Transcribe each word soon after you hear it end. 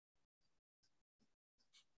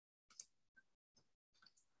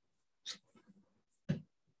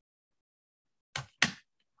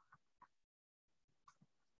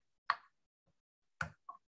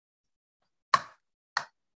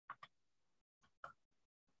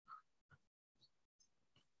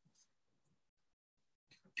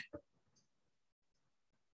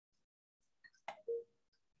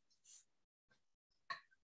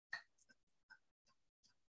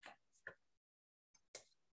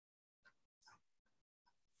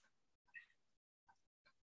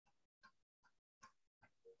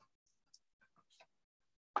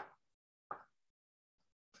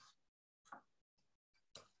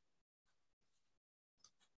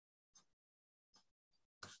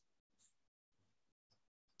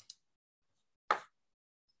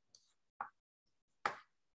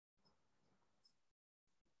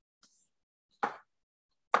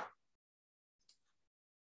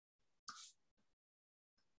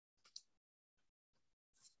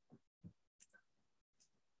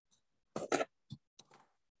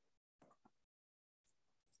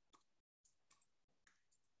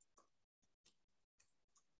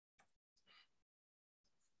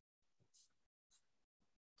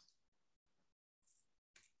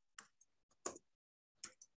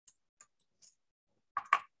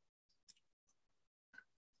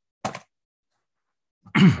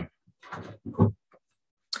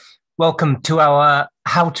Welcome to our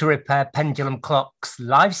How to Repair Pendulum Clocks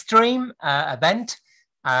live stream event.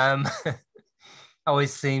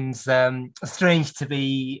 Always seems strange to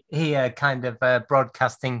be here kind of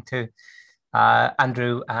broadcasting to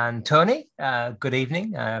Andrew and Tony. Good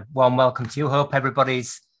evening. Warm welcome to you. Hope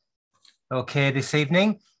everybody's okay this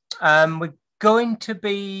evening. We're going to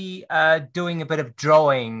be doing a bit of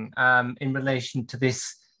drawing in relation to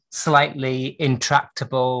this slightly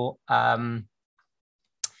intractable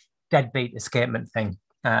deadbeat escapement thing.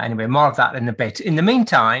 Anyway, more of that in a bit. In the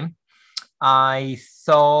meantime, I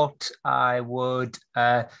thought I would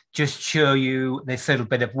just show you this little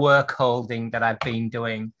bit of work holding that I've been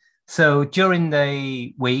doing. So during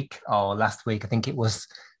the week, or last week, I think it was,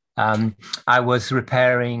 I was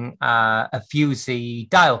repairing a Fusee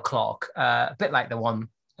dial clock, a bit like the one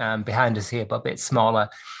behind us here, but a bit smaller.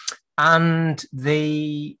 And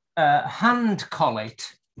the hand collet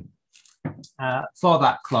for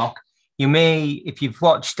that clock, you may, if you've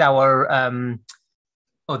watched our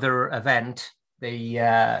other event, the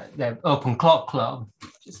Open Clock Club,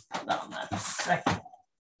 just put that on there for a second.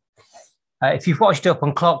 If you've watched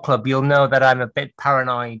Open Clock Club, you'll know that I'm a bit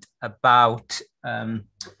paranoid about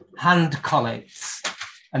hand collets,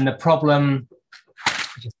 and the problem,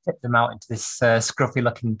 just tip them out into this scruffy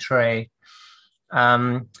looking tray,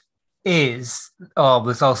 is,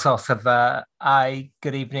 there's all sorts of,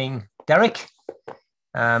 good evening, Derek.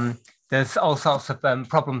 There's all sorts of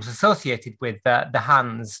problems associated with the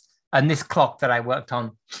hands, and this clock that I worked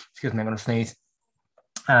on, excuse me, I'm going to sneeze,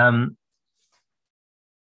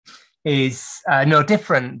 is no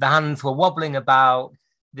different. The hands were wobbling about.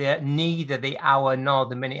 Neither the hour nor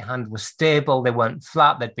the minute hand was stable. They weren't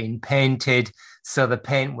flat. They'd been painted, so the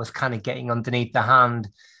paint was kind of getting underneath the hand,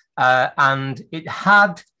 and it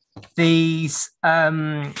had these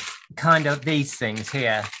these things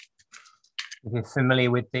here. If you're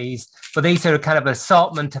familiar with these, but these are a kind of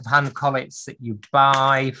assortment of hand collets that you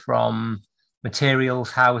buy from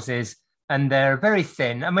materials houses, and they're very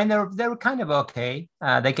thin. I mean, they're kind of okay.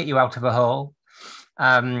 They get you out of a hole.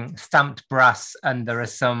 Stamped brass, and there are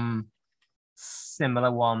some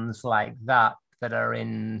similar ones like that are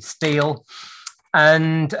in steel.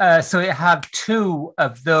 And so it had two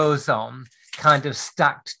of those on, kind of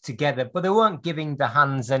stacked together, but they weren't giving the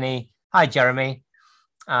hands any. Hi, Jeremy.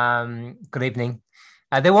 Good evening.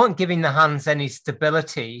 They weren't giving the hands any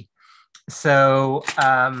stability. So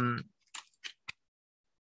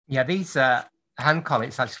yeah, these hand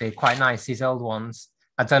collets actually are quite nice, these old ones.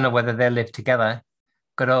 I don't know whether they live together.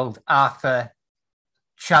 Good old Arthur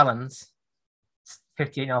Challens,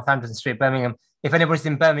 58 Northampton Street, Birmingham. If anybody's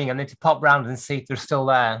in Birmingham, they need to pop round and see if they're still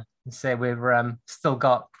there and say we've still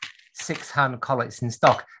got 6 hand collets in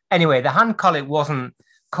stock. Anyway, the hand collet wasn't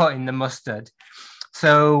cutting the mustard.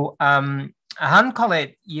 So a hand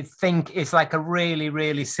collet, you'd think, is like a really,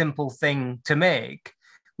 really simple thing to make,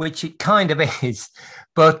 which it kind of is,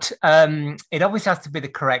 but it always has to be the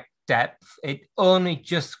correct depth. It only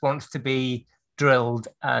just wants to be drilled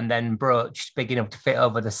and then broached big enough to fit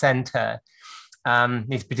over the center.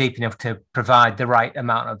 Needs to be deep enough to provide the right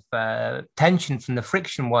amount of tension from the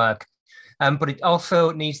friction work, but it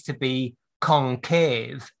also needs to be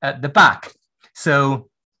concave at the back. So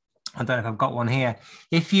I don't know if I've got one here.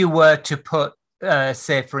 If you were to put,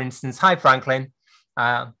 say, for instance, hi, Franklin.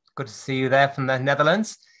 Good to see you there from the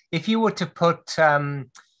Netherlands. If you were to put a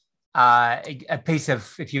piece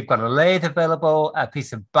of, if you've got a lathe available, a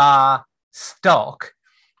piece of bar stock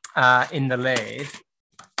in the lathe,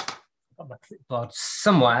 I've got my clipboard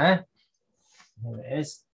somewhere. There it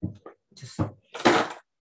is. Just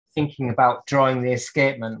thinking about drawing the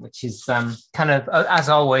escapement, which is kind of, as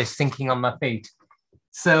always, thinking on my feet.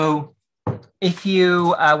 So if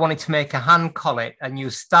you wanted to make a hand collet and you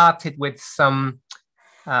started with some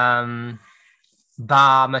bar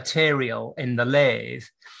material in the lathe,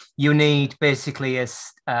 you need basically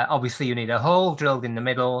obviously you need a hole drilled in the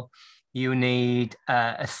middle. You need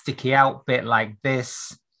a sticky out bit like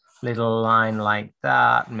this, little line like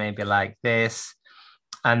that, maybe like this.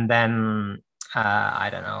 And then, I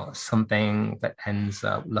don't know, something that ends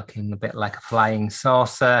up looking a bit like a flying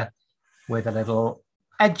saucer with a little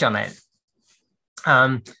edge on it.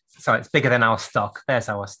 So it's bigger than our stock. There's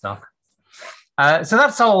our stock. So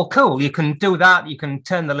that's all cool. You can do that. You can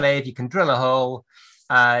turn the lathe. You can drill a hole.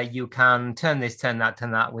 You can turn this, turn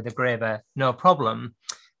that with a graver, no problem.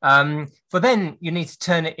 But then you need to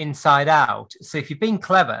turn it inside out. So if you've been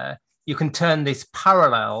clever, you can turn this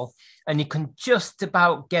parallel, and you can just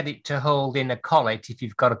about get it to hold in a collet if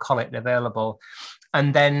you've got a collet available,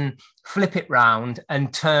 and then flip it round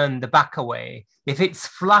and turn the back away. If it's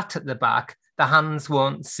flat at the back, the hands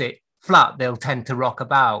won't sit flat. They'll tend to rock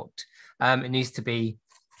about. It needs to be,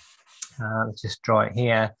 let's just draw it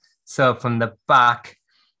here. So from the back,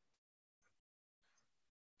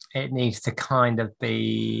 it needs to kind of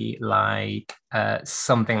be like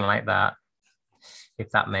something like that, if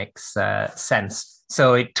that makes sense.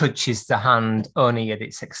 So it touches the hand only at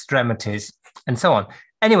its extremities and so on.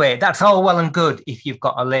 Anyway, that's all well and good if you've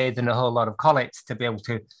got a lathe and a whole lot of collets to be able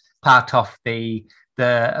to part off the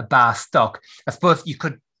bar stock. I suppose you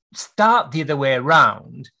could start the other way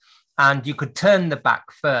around and you could turn the back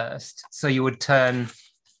first. So you would turn,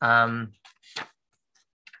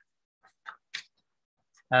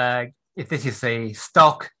 if this is the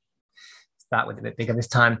stock, start with a bit bigger this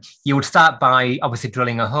time, you would start by obviously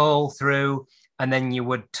drilling a hole through, and then you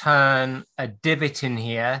would turn a divot in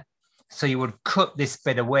here. So you would cut this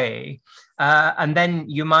bit away, and then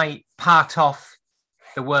you might part off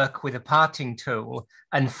the work with a parting tool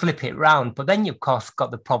and flip it round. But then you, of course,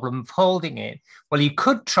 got the problem of holding it. Well, you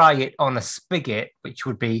could try it on a spigot, which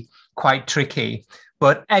would be quite tricky.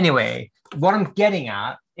 But anyway, what I'm getting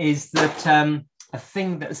at is that a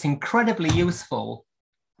thing that's incredibly useful,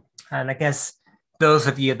 and I guess those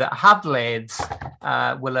of you that have lathes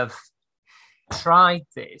will have tried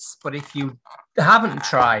this, but if you haven't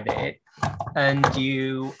tried it and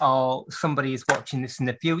you or somebody is watching this in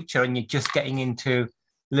the future and you're just getting into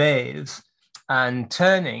lathes and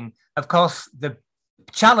turning, of course, the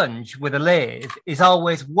challenge with a lathe is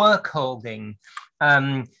always work holding.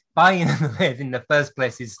 Buying a lathe in the first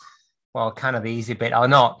place is, well, kind of the easy bit or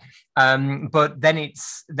not. But then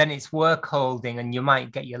it's work holding, and you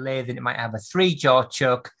might get your lathe and it might have a 3-jaw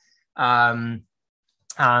chuck and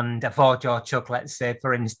a 4-jaw chuck, let's say,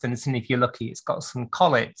 for instance. And if you're lucky, it's got some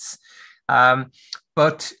collets.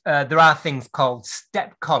 But there are things called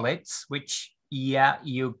step collets, which, yeah,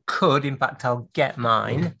 you could. In fact, I'll get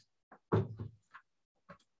mine.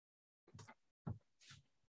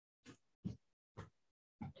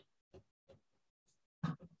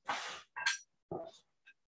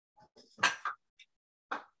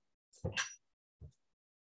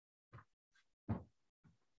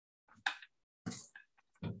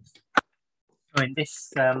 In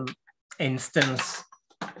this instance,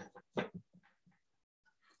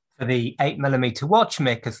 for the 8mm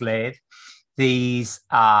watchmaker's lathe, these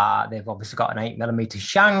are, they've obviously got an 8mm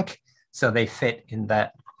shank, so they fit in the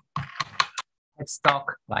headstock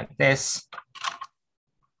like this.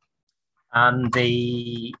 And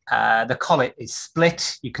the collet is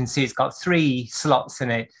split. You can see it's got 3 slots in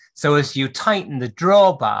it. So as you tighten the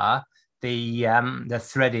drawbar, the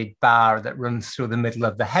threaded bar that runs through the middle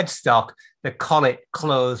of the headstock, the collet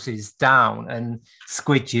closes down and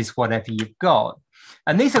squidges whatever you've got.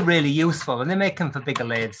 And these are really useful, and they make them for bigger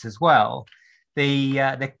lathes as well.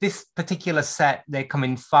 This particular set, they come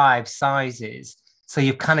in 5 sizes. So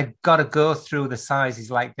you've kind of got to go through the sizes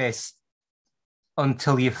like this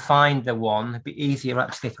until you find the one. It'd be easier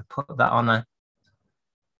actually if I put that on a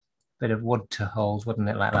bit of wood to hold, wouldn't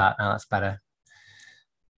it, like that? Now that's better.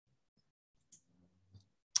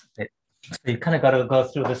 So you've kind of got to go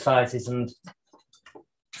through the sizes and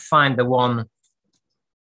find the one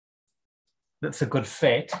that's a good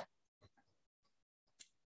fit.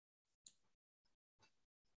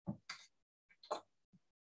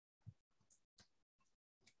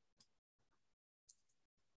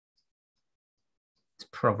 It's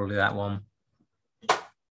probably that one.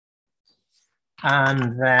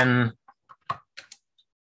 And then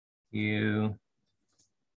you,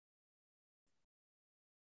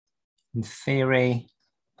 in theory,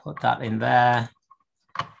 put that in there,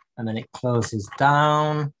 and then it closes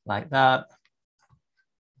down like that.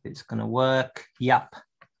 It's going to work. Yep.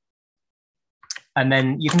 And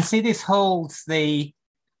then you can see this holds the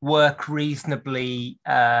work reasonably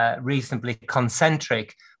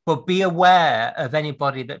concentric, but be aware of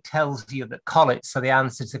anybody that tells you that collets are the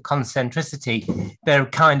answer to concentricity. They're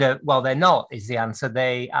kind of, well, they're not, is the answer.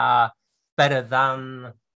 They are better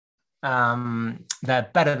than, they're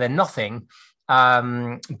better than nothing.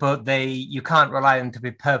 But you can't rely on them to be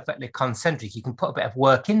perfectly concentric. You can put a bit of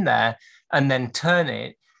work in there and then turn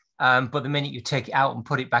it. But the minute you take it out and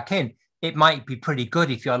put it back in, it might be pretty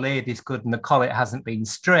good if your lathe is good and the collet hasn't been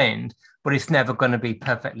strained, but it's never going to be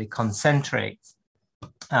perfectly concentric.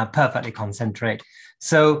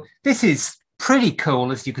 So this is pretty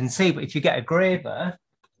cool, as you can see. But if you get a graver,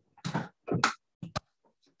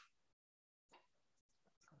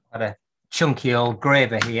 got a chunky old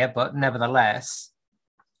graver here, but nevertheless,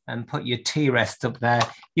 and put your T-rest up there,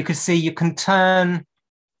 you can see you can turn.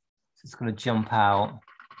 It's going to jump out.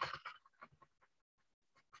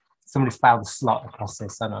 Somebody's filed a slot across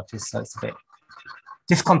this, I noticed, so it's a bit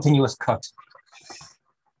discontinuous cut.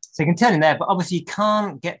 So you can turn in there, but obviously you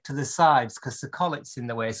can't get to the sides because the collet's in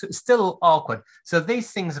the way. So it's still awkward. So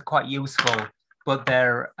these things are quite useful, but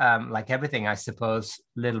they're like everything, I suppose,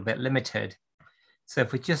 a little bit limited. So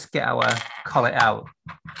if we just get our collet out.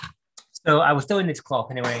 So I was doing this clock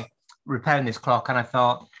anyway, repairing this clock, and I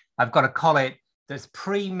thought I've got a collet that's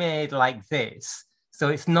pre-made like this. So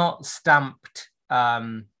it's not stamped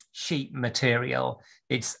sheet material.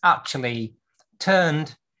 It's actually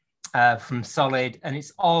turned from solid, and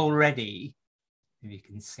it's already, if you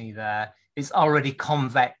can see there, it's already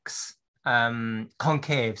convex,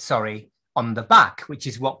 concave, sorry, on the back, which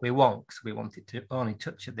is what we want, because we want it to only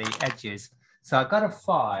touch at the edges. So I got a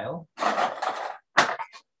file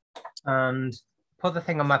and put the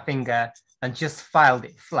thing on my finger and just filed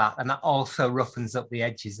it flat, and that also roughens up the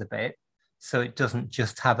edges a bit, so it doesn't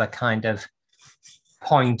just have a kind of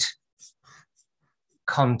point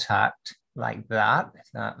contact like that, if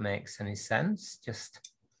that makes any sense. Just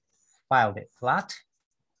filed it flat.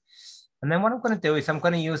 And then what I'm going to do is I'm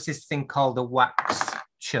going to use this thing called a wax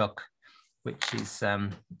chuck, which is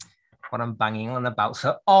what I'm banging on about.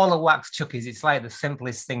 So all a wax chuck is, it's like the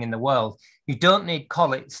simplest thing in the world. You don't need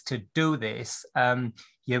collets to do this.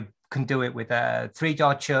 You can do it with a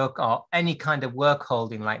 3-jaw chuck or any kind of work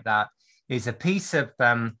holding like that. Is a piece of,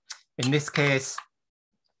 in this case,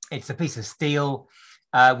 it's a piece of steel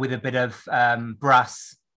with a bit of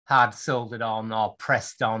brass hard soldered on or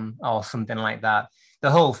pressed on or something like that.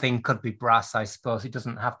 The whole thing could be brass, I suppose. It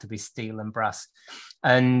doesn't have to be steel and brass.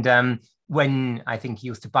 And when I think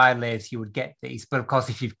you used to buy lathes, you would get these. But of course,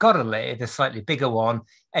 if you've got a lathe, a slightly bigger one,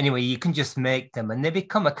 anyway, you can just make them and they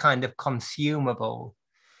become a kind of consumable,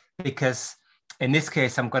 because in this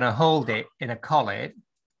case, I'm going to hold it in a collet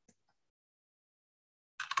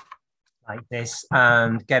like this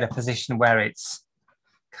and get a position where it's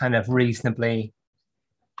kind of reasonably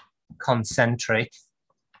concentric.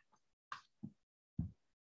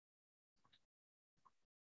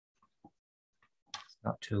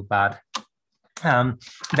 Not too bad.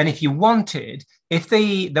 Then if you wanted, if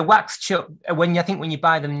the wax chuck, when you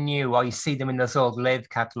buy them new or you see them in those old lathe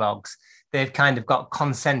catalogues, they've kind of got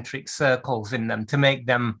concentric circles in them to make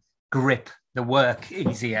them grip the work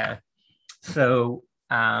easier. So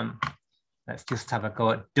let's just have a go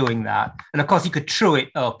at doing that. And of course, you could true it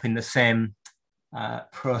up in the same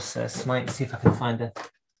process. Might see if I can find a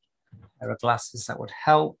pair of glasses that would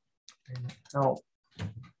help. Oh.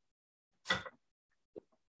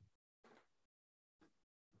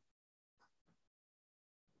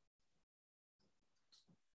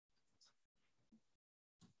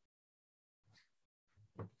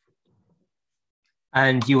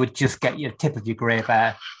 And you would just get your tip of your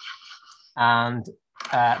graver and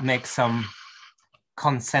make some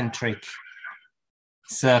concentric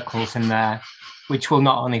circles in there, which will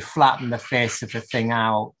not only flatten the face of the thing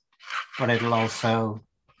out, but it'll also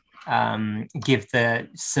give the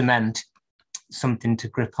cement something to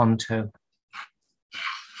grip onto,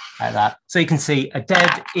 like that. So you can see a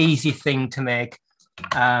dead easy thing to make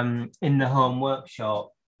in the home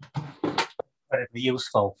workshop, incredibly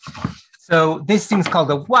useful. So this thing's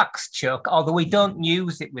called a wax chuck, although we don't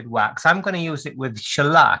use it with wax. I'm going to use it with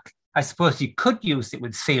shellac. I suppose you could use it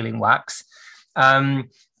with sealing wax.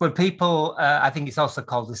 But people, I think it's also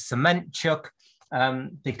called a cement chuck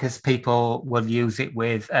because people will use it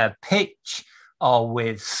with pitch or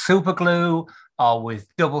with super glue or with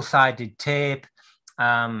double-sided tape,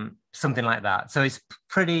 something like that. So it's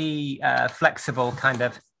pretty flexible kind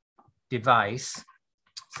of device.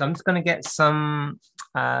 So I'm just going to get some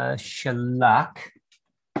shellac.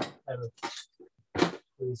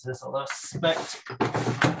 Use this a little bit.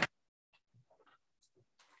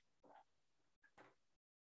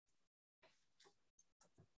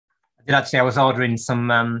 I was ordering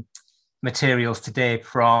some materials today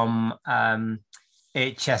from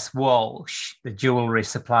HS Walsh, the jewellery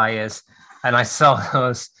suppliers, and I saw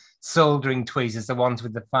those soldering tweezers, the ones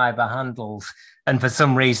with the fibre handles, and for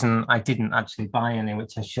some reason I didn't actually buy any,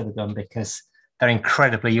 which I should have done, because they're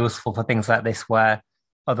incredibly useful for things like this where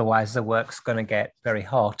otherwise the work's going to get very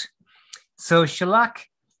hot. So shellac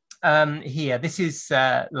here, this is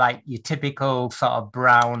like your typical sort of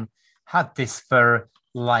brown, had this for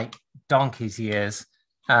like donkey's years,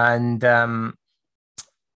 and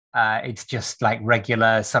it's just like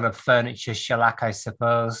regular sort of furniture shellac, I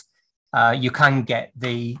suppose. You can get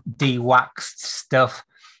the de-waxed stuff,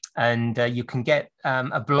 and you can get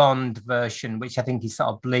a blonde version, which I think is sort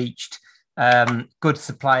of bleached. Good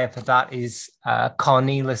supplier for that is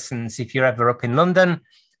Cornelisson's. If you're ever up in London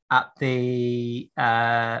at the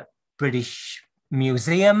British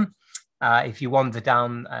Museum, If you wander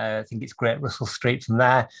down, I think it's Great Russell Street from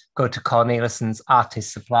there, go to Corneliuson's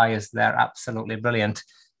Artist Suppliers. They're absolutely brilliant.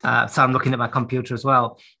 So I'm looking at my computer as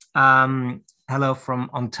well. Hello from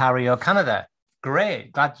Ontario, Canada.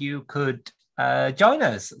 Great. Glad you could join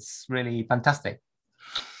us. It's really fantastic.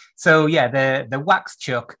 So yeah, the wax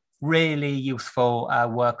chuck, really useful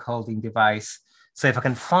work holding device. So if I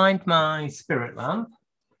can find my spirit lamp,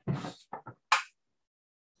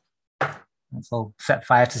 let's all set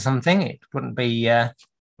fire to something. It wouldn't be, let's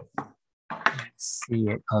see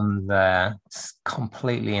it on there. It's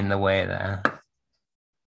completely in the way there.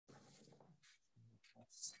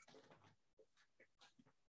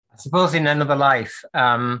 I suppose in another life,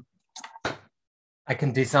 I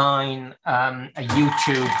can design a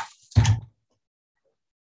YouTube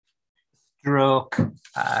stroke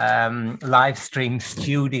live stream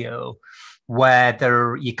studio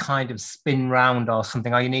where you kind of spin round or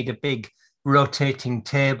something, or you need a big rotating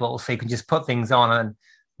table so you can just put things on and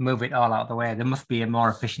move it all out of the way. There must be a more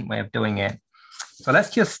efficient way of doing it. So let's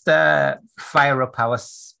just fire up our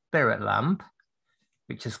spirit lamp,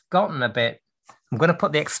 which has gotten a bit. I'm going to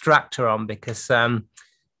put the extractor on because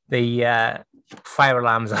the fire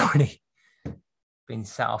alarm's already been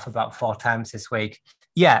set off about 4 times this week.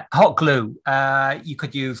 Yeah, hot glue. You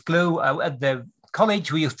could use glue. At the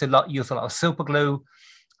college, we used to use a lot of super glue,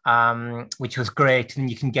 which was great. And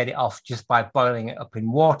you can get it off just by boiling it up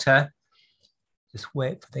in water. Just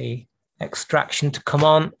wait for the extraction to come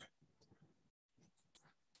on.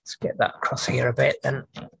 Let's get that across here a bit, then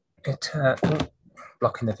it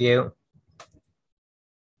blocking the view.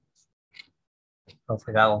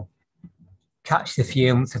 Hopefully that'll catch the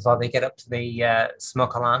fumes before they get up to the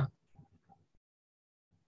smoke alarm.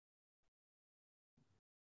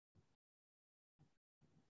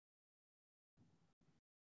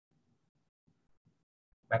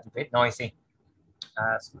 Might be a bit noisy.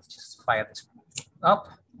 So let's just fire this up.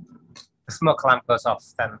 The smoke alarm goes off,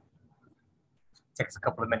 then it takes a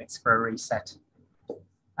couple of minutes for a reset.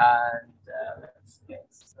 And let's get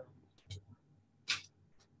some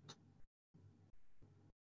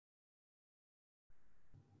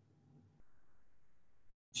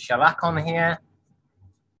shellac on here.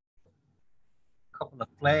 A couple of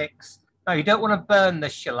flakes. No, you don't want to burn the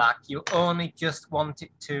shellac. You only just want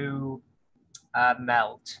it to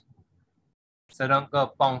melt. So don't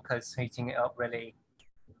go bonkers heating it up really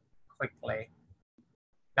quickly.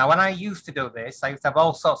 Now, when I used to do this, I used to have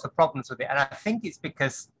all sorts of problems with it. And I think it's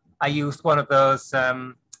because I used one of those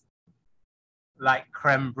like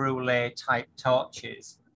creme brulee type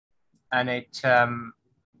torches. And it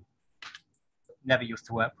never used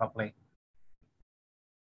to work properly.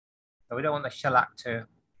 So we don't want the shellac to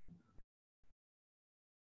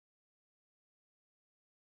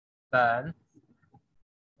burn.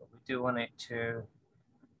 Do want it to,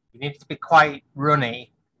 you need it to be quite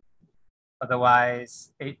runny,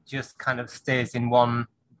 otherwise it just kind of stays in one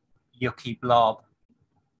yucky blob.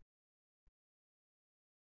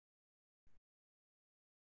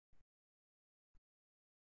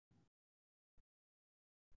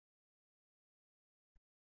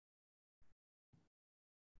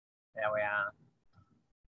 There we are.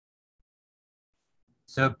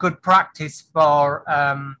 So good practice for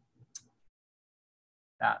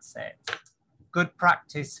that's it. Good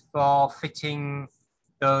practice for fitting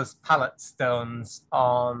those pallet stones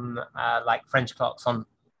on like French clocks on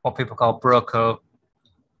what people call Broco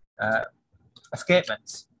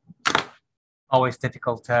escapements. Always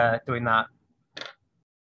difficult doing that.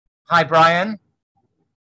 Hi, Brian.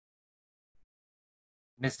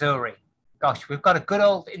 Missouri. Gosh, we've got a good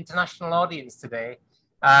old international audience today.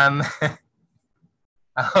 I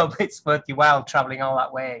hope it's worth your while traveling all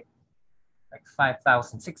that way. Like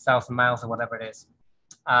 5,000, 6,000 miles or whatever it is.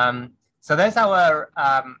 So there's our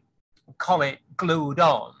collet glued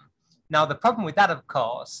on. Now the problem with that, of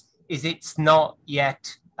course, is it's not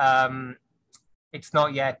yet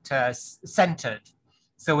centered.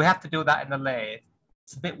 So we have to do that in the lathe.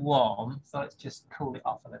 It's a bit warm, so let's just cool it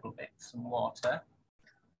off a little bit with some water.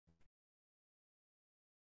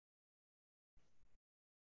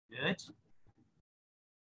 Good.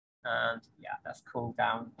 And yeah, that's cooled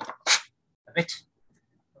down a bit.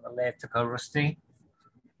 The lathe to go rusty.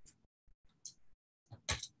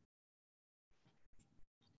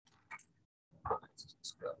 Let's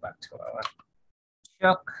just go back to our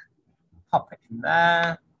chuck, pop it in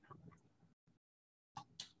there.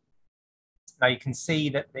 Now you can see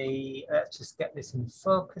that let's just get this in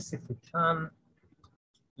focus if we can.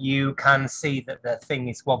 You can see that the thing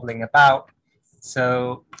is wobbling about.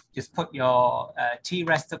 So just put your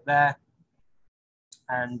T-rest up there,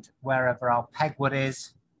 and wherever our pegwood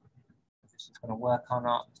is, if it's going to work or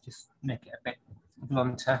not. Just make it a bit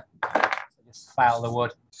blunter. So just file the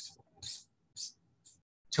wood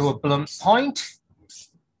to a blunt point.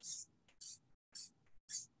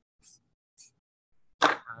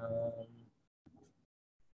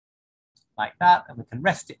 Like that, and we can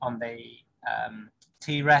rest it on the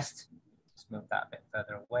T-rest. Just move that a bit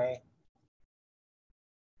further away.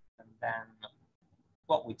 And then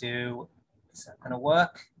what we do, is that going to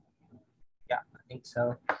work? Yeah, I think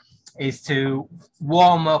so. Is to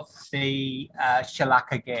warm up the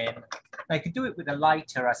shellac again. I could do it with a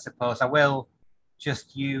lighter, I suppose. I will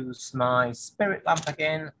just use my spirit lamp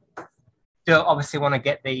again. Don't obviously want to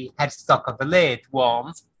get the headstock of the lathe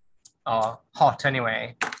warm or hot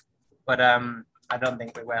anyway, but I don't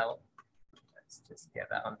think we will. Let's just get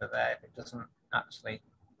that under there if it doesn't actually.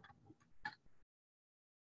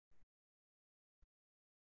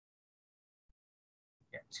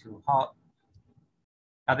 Get too hot.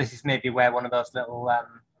 Now this is maybe where one of those little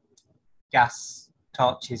gas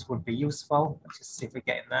torches would be useful. Let's just see if we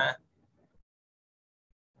get in there.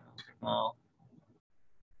 More.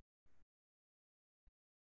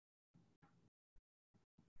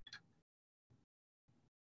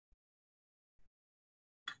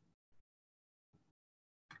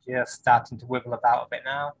 Just starting to wiggle about a bit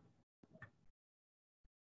now.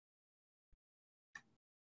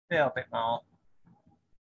 A little bit more.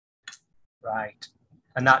 Right.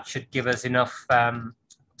 And that should give us enough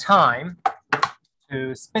time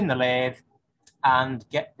to spin the lathe and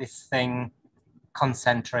get this thing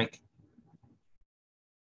concentric.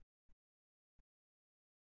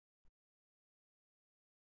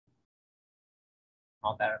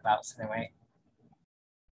 Or thereabouts anyway.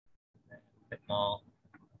 A bit more.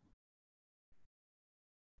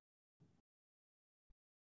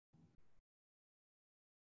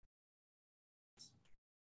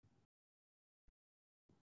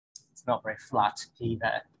 It's not very flat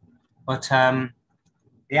either. But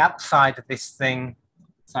the outside of this thing,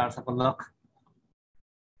 so let's have a look.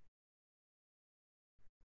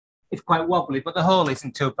 It's quite wobbly, but the hole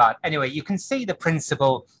isn't too bad. Anyway, you can see the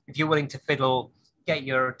principle. If you're willing to fiddle, get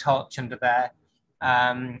your torch under there.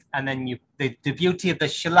 And then the beauty of the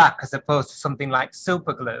shellac, as opposed to something like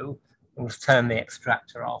super glue, we'll turn the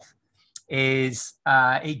extractor off, is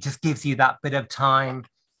it just gives you that bit of time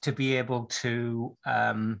to be able to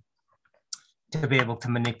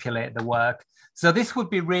manipulate the work. So this would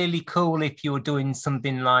be really cool if you were doing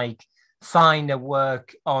something like find a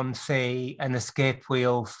work on, say, an escape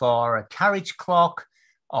wheel for a carriage clock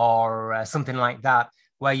or something like that,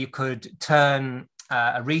 where you could turn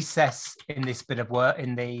a recess in this bit of work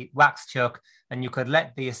in the wax chuck, and you could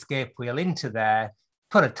let the escape wheel into there,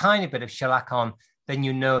 put a tiny bit of shellac on, then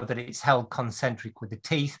you know that it's held concentric with the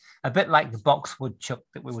teeth, a bit like the boxwood chuck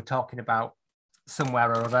that we were talking about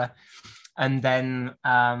somewhere or other. And then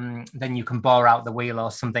you can bore out the wheel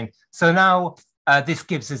or something. So now this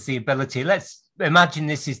gives us the ability. Let's imagine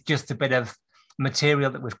this is just a bit of material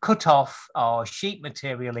that we've cut off, or sheet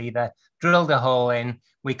material either, drilled a hole in,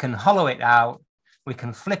 we can hollow it out, we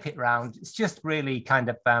can flip it round. It's just really kind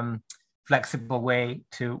of flexible way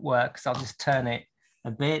to work. So I'll just turn it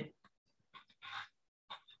a bit.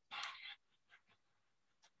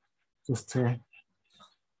 Just to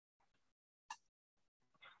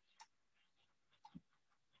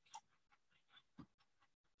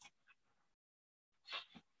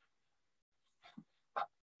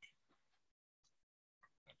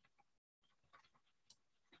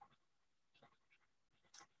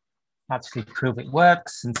actually prove it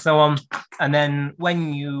works and so on. And then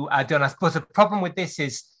when you are done, I suppose the problem with this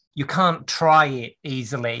is you can't try it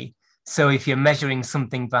easily. So if you're measuring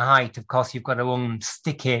something for height, of course, you've got to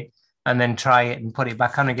unstick it and then try it and put it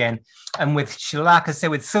back on again. And with shellac, I say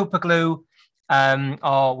with super glue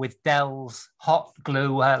or with Dell's hot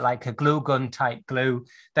glue, like a glue gun type glue,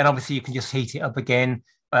 then obviously you can just heat it up again.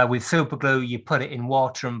 With super glue, you put it in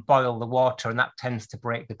water and boil the water, and that tends to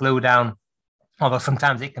break the glue down. Although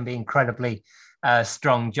sometimes it can be incredibly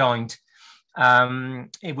strong joint.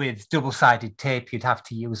 With double-sided tape, you'd have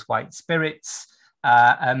to use white spirits.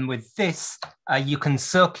 And with this, you can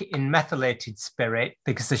soak it in methylated spirit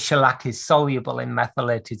because the shellac is soluble in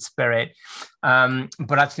methylated spirit.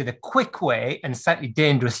 But actually the quick way, and slightly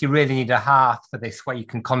dangerous, you really need a hearth for this where you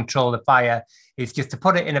can control the fire, is just to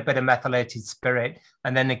put it in a bit of methylated spirit.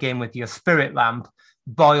 And then again with your spirit lamp,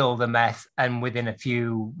 boil the meth, and within a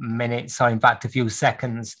few minutes, or in fact a few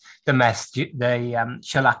seconds, the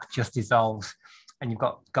shellac just dissolves, and you've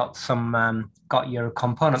got your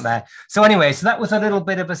component there. So anyway, so that was a little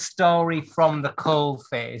bit of a story from the coal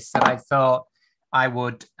face that I thought I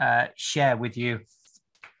would share with you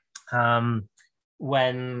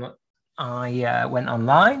when I went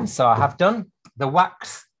online, so I have done the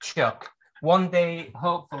wax chuck. One day,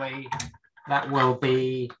 hopefully, that will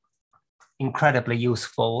be incredibly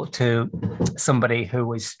useful to somebody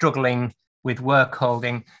who is struggling with work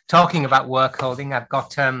holding. Talking about work holding, I've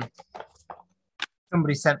got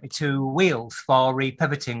somebody sent me 2 wheels for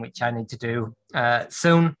repivoting, which I need to do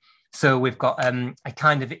soon. So we've got a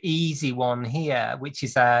kind of easy one here, which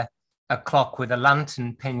is a clock with a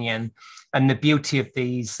lantern pinion. And the beauty of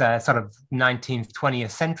these sort of 19th,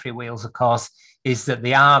 20th century wheels, of course, is that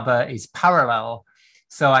the arbor is parallel.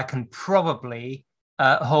 So I can probably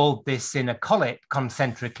hold this in a collet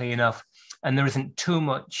concentrically enough, and there isn't too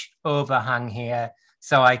much overhang here.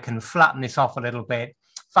 So I can flatten this off a little bit,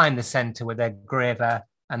 find the center with a graver,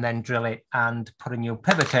 and then drill it and put a new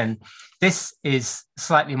pivot in. This is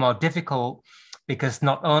slightly more difficult because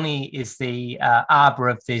not only is the arbor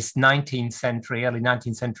of this 19th century, early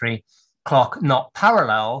 19th century clock not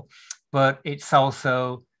parallel, but it's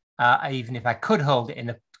also, even if I could hold it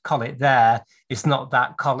in a collet there, it's not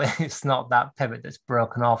that collet, it's not that pivot that's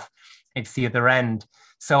broken off, it's the other end.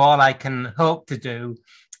 So all I can hope to do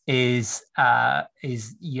is hold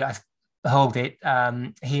it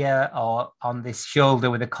here or on this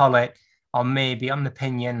shoulder with a collet, or maybe on the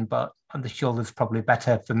pinion, but on the shoulder is probably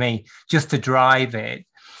better for me, just to drive it.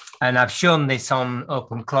 And I've shown this on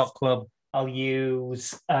Open Clock Club. I'll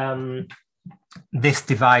use this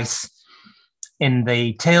device in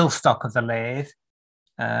the tailstock of the lathe,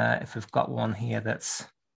 if we've got one here that's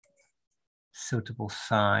suitable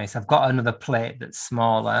size. I've got another plate that's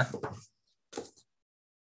smaller,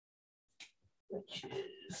 which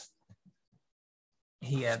is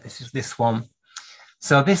here. This is this one.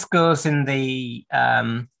 So this goes in the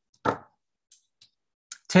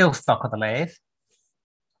tailstock of the lathe.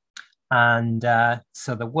 And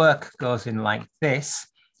so the work goes in like this,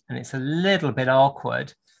 and it's a little bit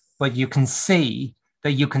awkward, but you can see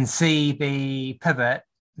that you can see the pivot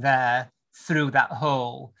there through that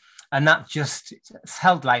hole. And that just, it's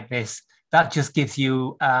held like this. That just gives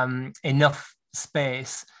you enough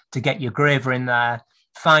space to get your graver in there,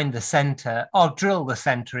 find the center, or drill the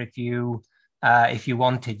center if you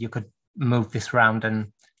wanted. You could move this round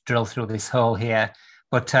and drill through this hole here.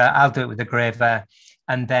 But I'll do it with the graver,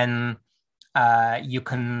 and then you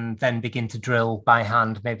can then begin to drill by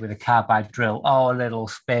hand, maybe with a carbide drill or a little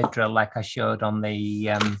spade drill, like I showed on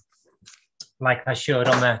the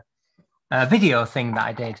video thing that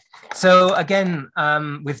I did. So again,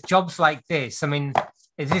 with jobs like this, I mean,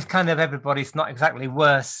 it is kind of everybody's not exactly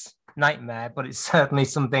worst nightmare, but it's certainly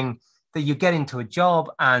something that you get into a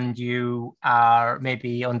job and you are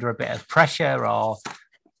maybe under a bit of pressure, or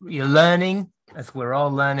you're learning, as we're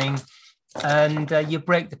all learning, and you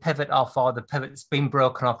break the pivot off, or the pivot's been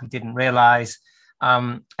broken off, you didn't realize.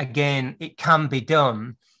 Again, it can be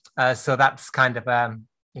done. So that's kind of,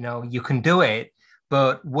 you can do it,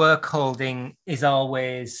 but work holding is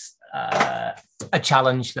always a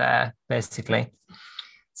challenge there, basically.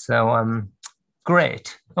 So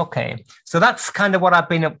great. Okay. So that's kind of what I've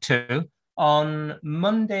been up to. On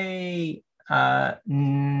Monday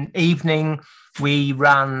evening, we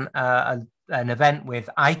ran an event with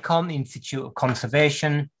ICON, Institute of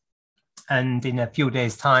Conservation. And in a few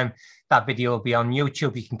days' time, that video will be on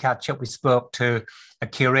YouTube. You can catch up. We spoke to a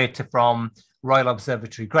curator from Royal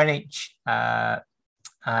Observatory Greenwich, Emily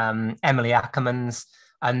Ackermans,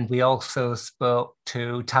 and we also spoke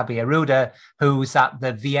to Tabby Aruda, who's at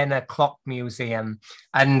the Vienna Clock Museum.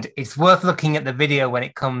 And it's worth looking at the video when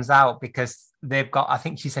it comes out, because they've got, I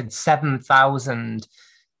think she said 7,000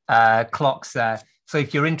 clocks there. So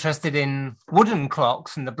if you're interested in wooden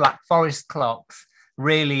clocks and the Black Forest clocks,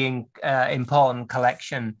 really important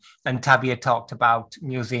collection. And Tabia talked about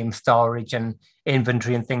museum storage and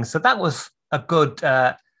inventory and things. So that was a good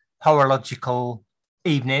horological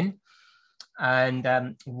evening.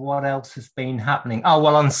 And what else has been happening? Oh,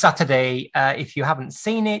 well, on Saturday, if you haven't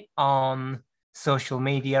seen it on social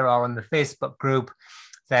media or on the Facebook group,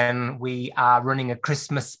 then we are running a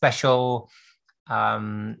Christmas special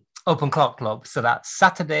Open Clock Club. So that's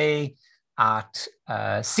Saturday at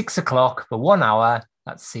 6 o'clock for 1 hour.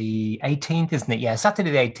 That's the 18th, isn't it? Yeah,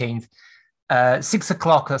 Saturday the 18th, 6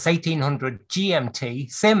 o'clock, that's 1800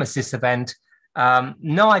 GMT, same as this event.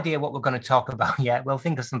 No idea what we're going to talk about yet. We'll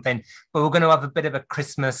think of something, but we're going to have a bit of a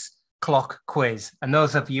Christmas clock quiz. And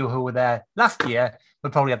those of you who were there last year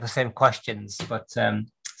will probably have the same questions, but so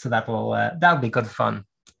that'll be good fun.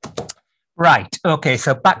 Right. Okay.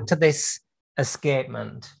 So back to this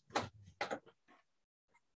escapement.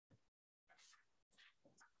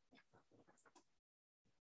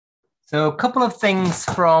 So a couple of things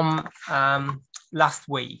from last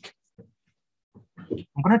week.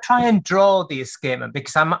 I'm going to try and draw the escapement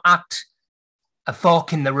because I'm at a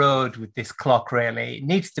fork in the road with this clock, really. It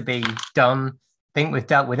needs to be done. I think we've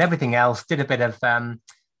dealt with everything else, did a bit of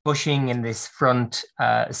bushing in this front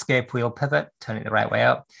escape wheel pivot, turn it the right way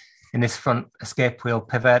up, in this front escape wheel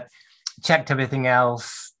pivot, checked everything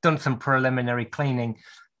else, done some preliminary cleaning.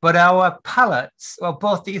 But our pallets, well,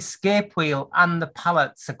 both the escape wheel and the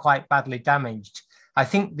pallets are quite badly damaged. I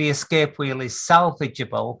think the escape wheel is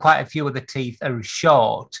salvageable. Quite a few of the teeth are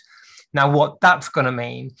short. Now, what that's going to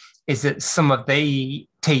mean is that some of the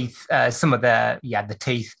teeth, the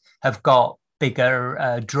teeth have got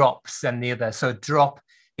bigger drops than the other. So drop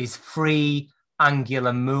is free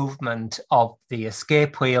angular movement of the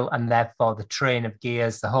escape wheel and therefore the train of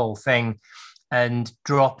gears, the whole thing. And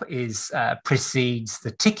drop is precedes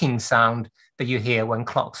the ticking sound that you hear when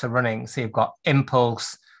clocks are running. So you've got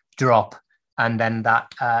impulse, drop, and then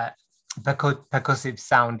that percussive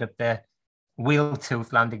sound of the wheel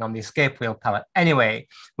tooth landing on the escape wheel pallet. Anyway,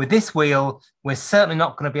 with this wheel, we're certainly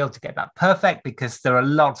not going to be able to get that perfect because there are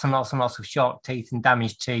lots and lots and lots of short teeth and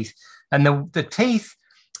damaged teeth. And the teeth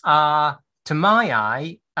are, to my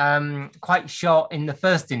eye, quite short in the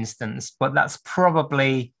first instance, but that's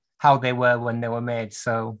probably how they were when they were made.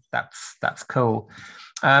 So that's cool.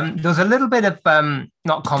 There was a little bit of,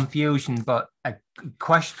 not confusion, but a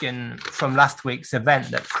question from last week's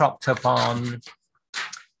event that cropped up on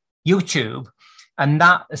YouTube. And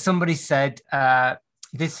that somebody said,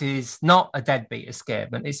 this is not a deadbeat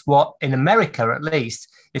escapement. It's what, in America at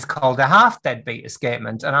least, is called a half deadbeat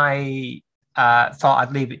escapement. And I thought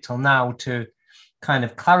I'd leave it till now to kind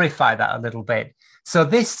of clarify that a little bit. So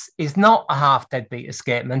this is not a half deadbeat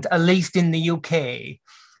escapement, at least in the UK.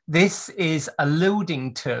 This is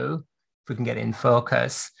alluding to, if we can get in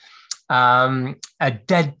focus, a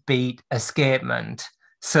deadbeat escapement.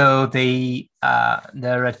 So there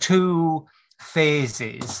are two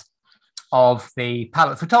phases of the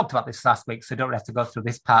pallets. We talked about this last week, so don't have to go through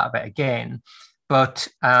this part of it again. But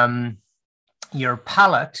your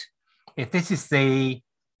pallet, if this is the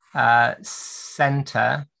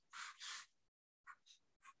center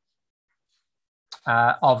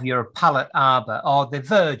of your pallet arbor, or the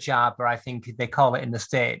verge arbor, I think they call it in the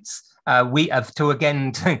States. We have to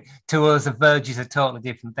us, a verge is a totally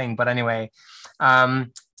different thing. But anyway,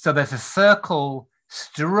 so there's a circle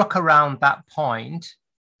struck around that point,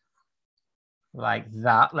 like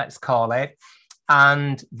that, let's call it.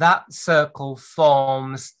 And that circle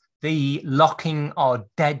forms the locking or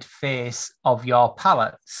dead face of your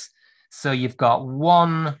pallets. So you've got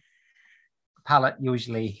one pallet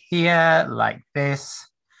usually here, like this,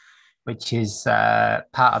 which is part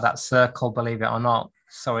of that circle, believe it or not.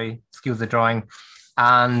 Sorry, excuse the drawing.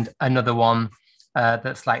 And another one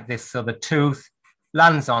that's like this. So the tooth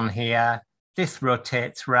lands on here, this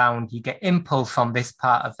rotates round, you get impulse on this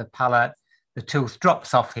part of the pallet, the tooth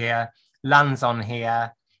drops off here, lands on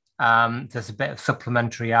here, there's a bit of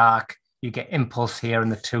supplementary arc, you get impulse here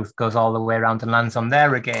and the tooth goes all the way around and lands on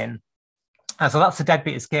there again. So that's a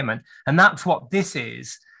deadbeat escapement. And that's what this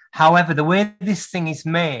is. However, the way this thing is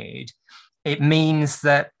made, it means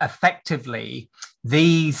that effectively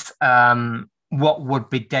these, what would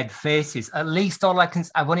be dead faces, at least all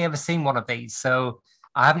I've only ever seen one of these. So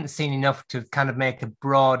I haven't seen enough to kind of make a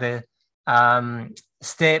broader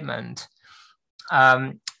statement.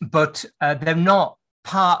 But they're not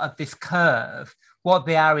part of this curve. What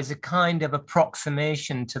they are is a kind of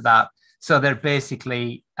approximation to that. So they're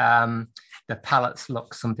basically, the pallets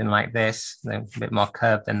look something like this. They're a bit more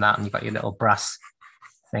curved than that. And you've got your little brass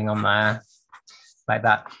thing on there, like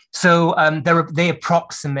that. So they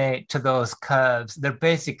approximate to those curves. They're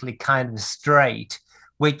basically kind of straight,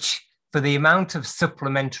 which for the amount of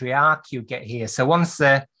supplementary arc you get here. So once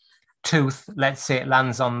the tooth, let's say it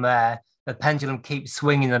lands on there, the pendulum keeps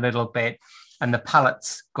swinging a little bit and the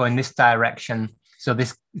pallets go in this direction. So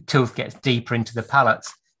this tooth gets deeper into the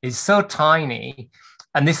pallets. It's so tiny.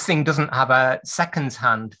 And this thing doesn't have a seconds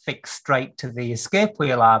hand fixed straight to the escape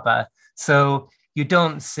wheel arbor. So you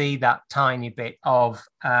don't see that tiny bit of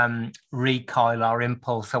recoil or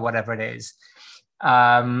impulse or whatever it is.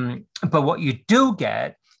 But what you do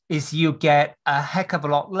get is you get a heck of a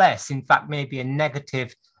lot less. In fact, maybe a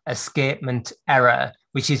negative escapement error,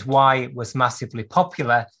 which is why it was massively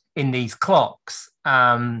popular in these clocks.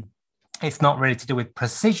 It's not really to do with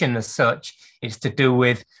precision as such. It's to do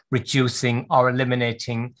with reducing or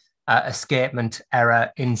eliminating escapement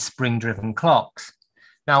error in spring-driven clocks.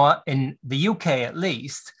 Now, in the UK at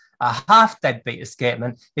least, a half deadbeat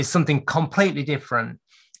escapement is something completely different.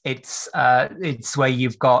 It's where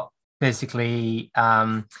you've got basically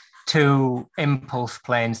two impulse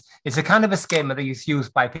planes. It's a kind of a schema that is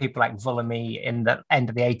used by people like Vulamy in the end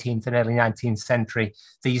of the 18th and early 19th century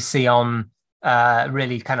that you see on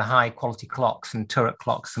really kind of high quality clocks and turret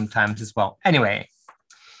clocks sometimes as well. Anyway,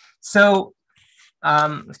 so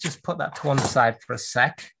let's just put that to one side for a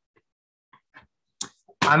sec.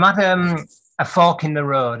 I'm at a fork in the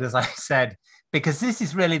road, as I said, because this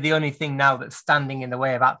is really the only thing now that's standing in the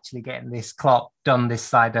way of actually getting this clock done this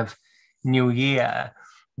side of New Year.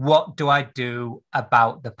 What do I do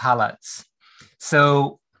about the pallets?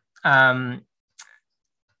 So I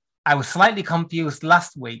was slightly confused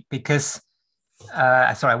last week because,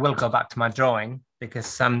 sorry, I will go back to my drawing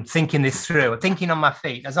because I'm thinking this through, thinking on my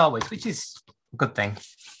feet as always, which is a good thing,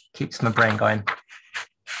 keeps my brain going.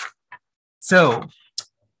 So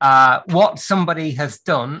what somebody has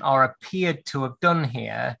done or appeared to have done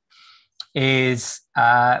here is,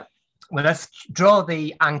 well, let's draw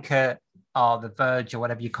the anchor or the verge or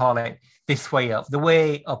whatever you call it this way up, the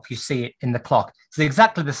way up you see it in the clock. It's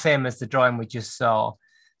exactly the same as the drawing we just saw.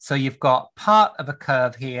 So you've got part of a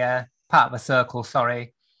curve here, part of a circle,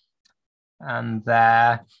 sorry, and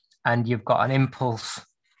there, and you've got an impulse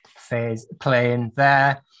phase plane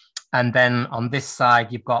there. And then on this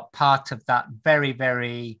side, you've got part of that very,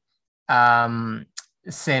 very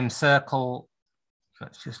same circle.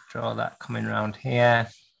 Let's just draw that coming around here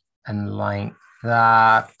and like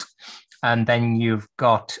that. And then you've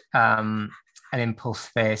got an impulse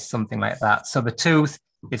face, something like that. So the tooth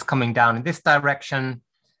is coming down in this direction,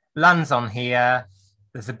 lands on here.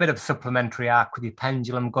 There's a bit of supplementary arc with your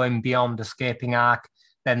pendulum going beyond escaping arc.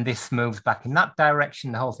 Then this moves back in that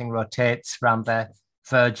direction. The whole thing rotates around the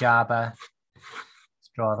verge arbor. Let's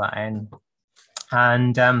draw that in.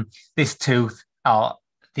 And this tooth, or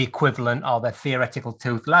the equivalent or the theoretical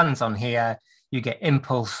tooth, lands on here. You get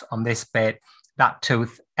impulse on this bit. That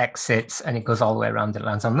tooth exits and it goes all the way around. It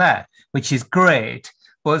lands on there, which is great.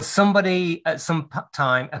 But somebody at some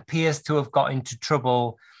time appears to have got into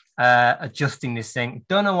trouble adjusting this thing.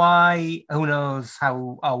 Don't know why. Who knows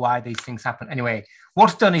how or why these things happen. Anyway,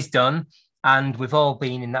 what's done is done. And we've all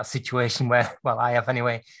been in that situation where, well, I have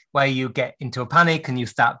anyway, where you get into a panic and you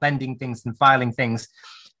start bending things and filing things.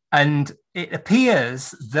 And it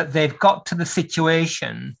appears that they've got to the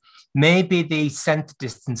situation, maybe the center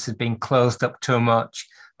distance has been closed up too much,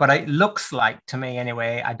 but it looks like to me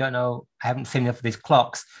anyway, I don't know, I haven't seen enough of these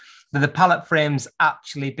clocks, that the pallet frame's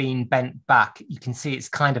actually been bent back. You can see it's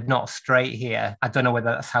kind of not straight here. I don't know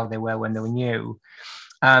whether that's how they were when they were new.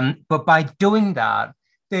 But by doing that,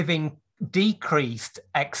 they've decreased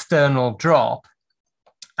external drop.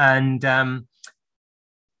 And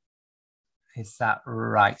is that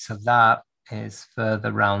right? So that is further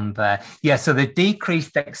around there. Yeah, so they've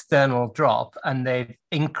decreased external drop and they've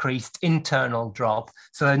increased internal drop.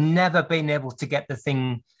 So they've never been able to get the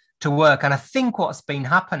thing to work. And I think what's been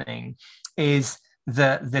happening is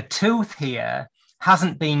the tooth here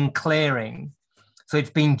hasn't been clearing. So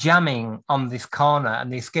it's been jamming on this corner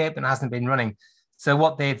and the escapement hasn't been running. So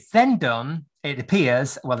what they've then done, it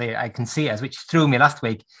appears, well, I can see it, which threw me last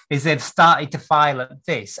week, is they've started to file at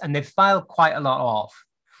this and they've filed quite a lot off.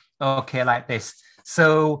 Okay, like this.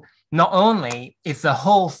 So not only is the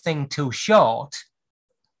whole thing too short,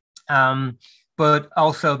 but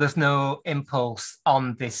also there's no impulse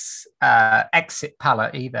on this exit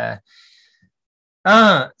pallet either.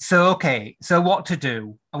 Okay, so what to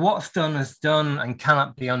do? What's done is done and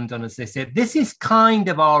cannot be undone, as they say. This is kind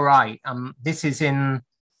of all right. This is in,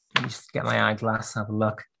 let me just get my eyeglass, have a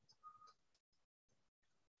look.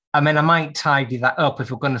 I mean, I might tidy that up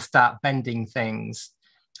if we're going to start bending things.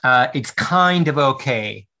 It's kind of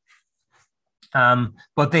okay.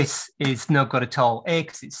 But this is no good at all. A,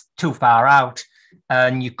 because it's too far out,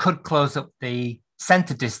 and you could close up the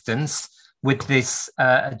center distance with this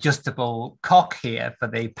adjustable cock here for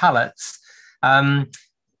the pallets. And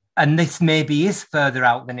this maybe is further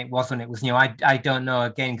out than it was when it was new. I don't know,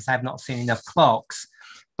 again, because I've not seen enough clocks.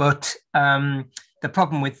 But the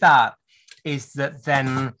problem with that is that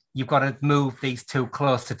then you've got to move these two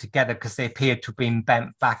closer together because they appear to have been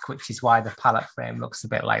bent back, which is why the pallet frame looks a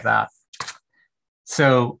bit like that.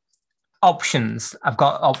 So options, I've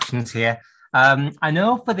got options here. I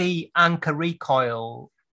know for the anchor recoil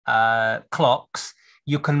clocks,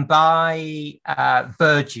 you can buy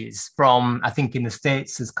verges from, I think in the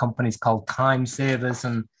States, there's companies called Time Savers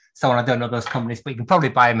and so on. I don't know those companies, but you can probably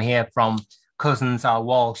buy them here from Cousins or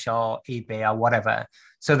Walsh or eBay or whatever.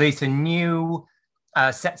 So these are new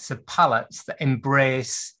sets of pallets that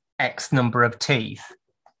embrace X number of teeth,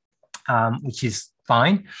 which is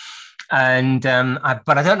fine. And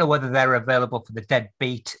but I don't know whether they're available for the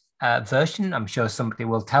deadbeat version. I'm sure somebody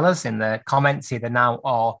will tell us in the comments either now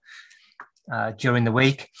or during the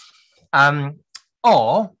week.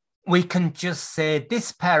 Or we can just say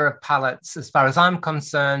this pair of pallets, as far as I'm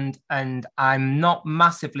concerned, and I'm not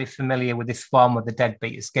massively familiar with this form of the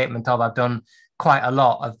deadbeat escapement, although I've done quite a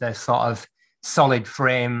lot of the sort of solid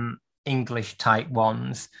frame English type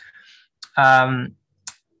ones,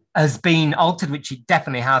 has been altered, which it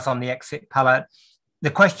definitely has on the exit pallet.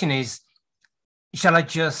 The question is, shall I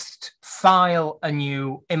just file a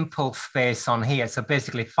new impulse face on here? So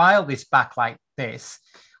basically file this back like this,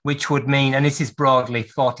 which would mean, and this is broadly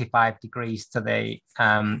 45 degrees to the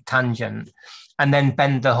tangent, and then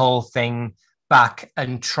bend the whole thing back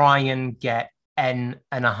and try and get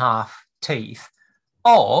N.5 teeth?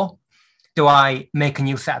 Or do I make a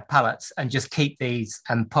new set of pallets and just keep these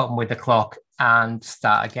and put them with the clock and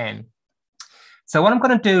start again? So what I'm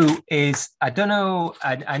going to do is, I don't know,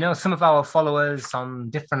 I know some of our followers on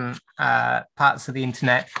different parts of the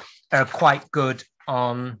internet are quite good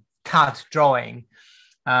on CAD drawing.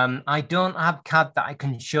 I don't have CAD that I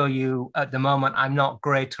can show you at the moment. I'm not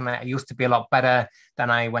great on it. I used to be a lot better, then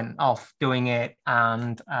I went off doing it.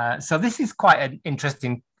 And so this is quite an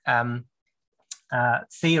interesting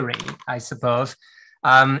theory, I suppose.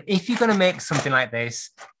 If you're going to make something like this,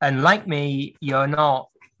 and like me, you're not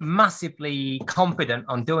massively confident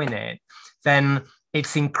on doing it, then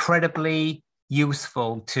it's incredibly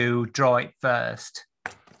useful to draw it first.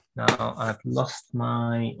 Now I've lost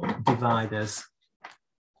my dividers,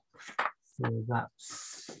 so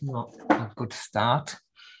that's not a good start.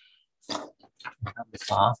 Oh,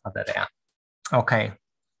 there they are. Okay.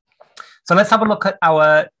 So let's have a look at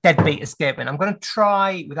our deadbeat escapement. I'm going to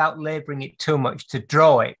try, without laboring it too much, to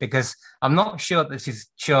draw it, because I'm not sure this is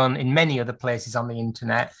shown in many other places on the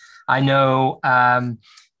internet. I know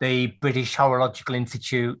the British Horological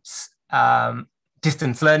Institute's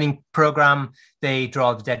distance learning program, they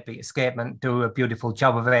draw the deadbeat escapement, do a beautiful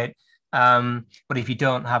job of it. But if you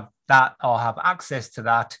don't have that or have access to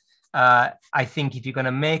that, I think if you're going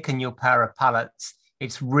to make a new pair of pallets,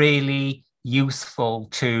 it's really useful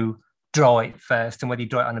to draw it first, and whether you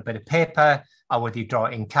draw it on a bit of paper or whether you draw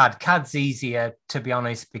it in CAD. CAD's easier, to be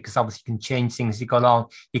honest, because obviously you can change things as you go along.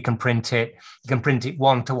 You can print it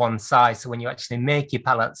one to one size. So when you actually make your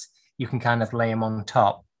pallets, you can kind of lay them on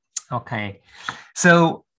top. Okay.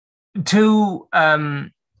 So let's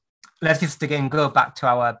just again go back to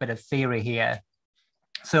our bit of theory here.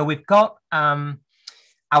 So we've got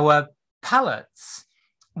our pallets,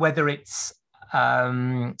 whether it's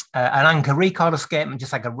an anchor recoil escapement,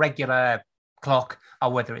 just like a regular clock, or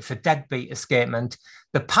whether it's a deadbeat escapement,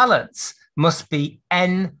 the pallets must be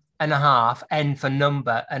N.5, N for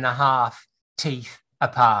number, and a half teeth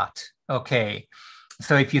apart. Okay,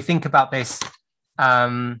 so if you think about this,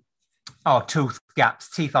 or tooth gaps,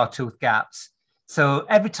 teeth or tooth gaps. So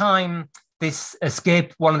every time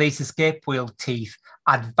one of these escape wheel teeth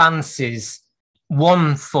advances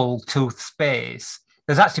one full tooth space,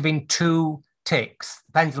 there's actually been two ticks.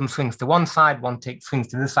 The pendulum swings to one side, one tick swings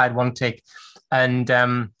to the side, one tick, and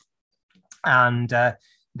the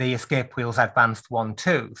escape wheels advanced one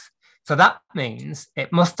tooth. So that means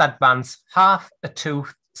it must advance half a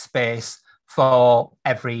tooth space for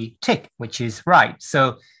every tick, which is right.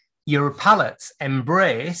 So your pallets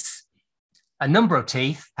embrace a number of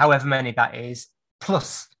teeth, however many that is,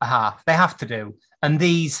 plus a half. They have to do. And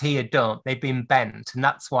these here don't. They've been bent. And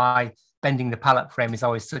that's why bending the pallet frame is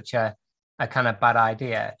always such a kind of bad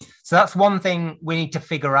idea. So that's one thing we need to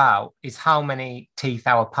figure out, is how many teeth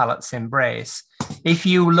our pallets embrace. If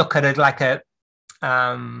you look at it like a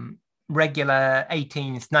regular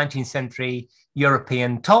 18th, 19th century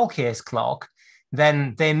European tall case clock,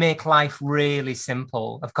 then they make life really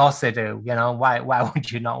simple. Of course they do. You know, why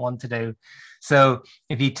would you not want to do? So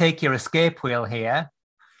if you take your escape wheel here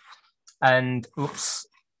and, oops,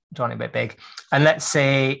 drawing it a bit big, and let's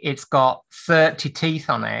say it's got 30 teeth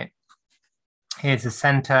on it. Here's the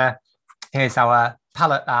center. Here's our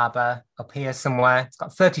pallet arbor up here somewhere. It's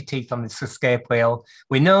got 30 teeth on this escape wheel.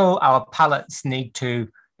 We know our pallets need to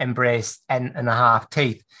embrace N.5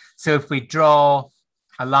 teeth. So if we draw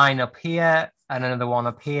a line up here and another one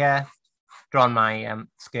up here, drawn my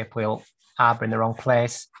escape wheel arbor in the wrong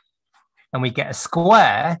place, and we get a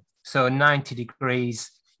square, so 90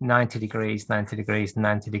 degrees, 90 degrees, 90 degrees,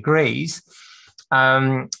 90 degrees.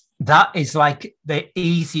 That is like the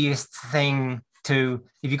easiest thing to,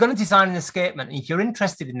 if you're going to design an escapement, if you're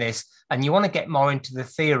interested in this and you want to get more into the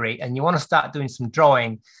theory and you want to start doing some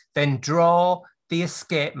drawing, then draw the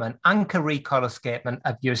escapement, anchor recoil escapement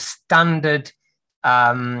of your standard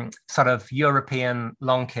sort of European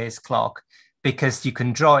long case clock. because you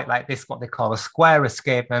can draw it like this, what they call a square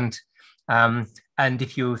escapement. And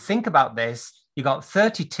if you think about this, you've got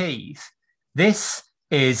 30 teeth. This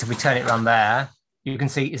is, if we turn it around there, you can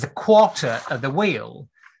see is a quarter of the wheel.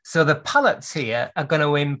 So the pallets here are going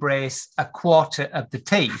to embrace a quarter of the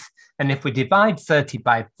teeth. And if we divide 30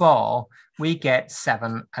 by 4, we get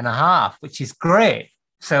 7.5, which is great.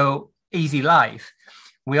 So easy life.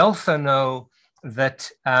 We also know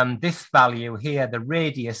that this value here, the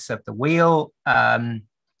radius of the wheel,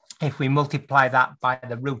 if we multiply that by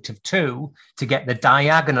the root of 2 to get the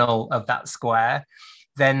diagonal of that square,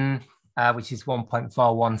 then which is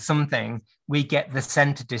 1.41 something, we get the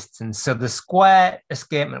center distance. So the square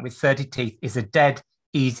escapement with 30 teeth is a dead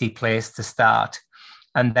easy place to start.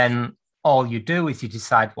 And then all you do is you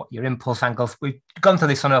decide what your impulse angles. We've gone through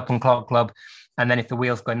this on Open Clock Club. And then if the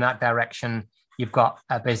wheels go in that direction, you've got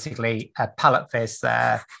basically a pallet face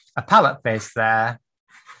there, a pallet face there,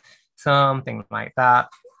 something like that.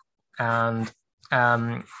 And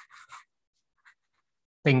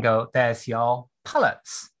bingo, there's your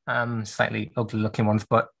pallets. Slightly ugly looking ones,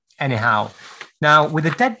 but anyhow. Now, with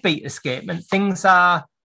a deadbeat escapement, things are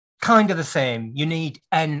kind of the same. You need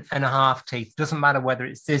N.5 teeth. Doesn't matter whether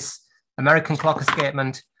it's this American clock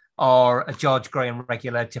escapement or a George Graham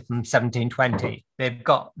regulator from 1720. They've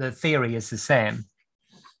got, the theory is the same.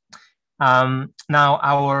 Now,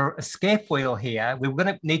 our escape wheel here, we're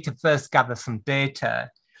going to need to first gather some data.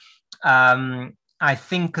 I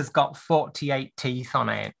think has got 48 teeth on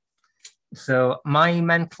it. So my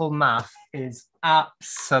mental math is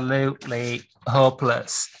absolutely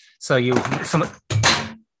hopeless. So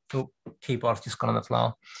keyboard's just gone on the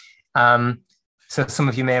floor. So some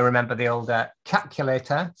of you may remember the older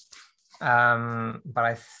calculator, but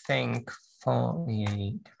I think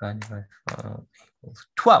 48 divided by 4 equals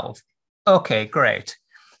 12. Okay, great.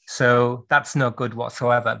 So that's no good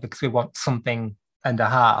whatsoever because we want something and a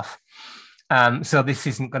half. So this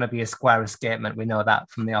isn't going to be a square escapement. We know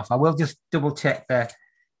that from the off. I will just double check the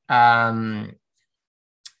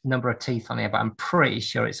number of teeth on here, but I'm pretty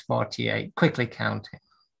sure it's 48. Quickly counting.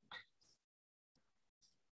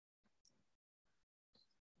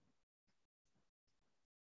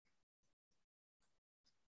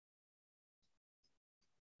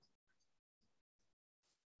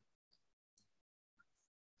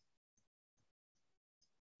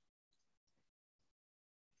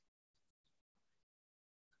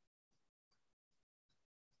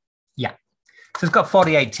 Yeah, so it's got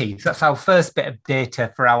 48 teeth. That's our first bit of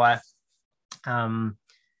data for our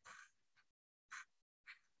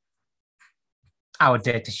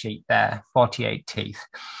data sheet there, 48 teeth.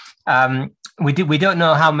 We don't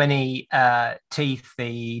know how many teeth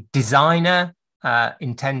the designer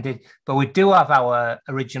intended, but we do have our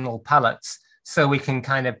original pallets, so we can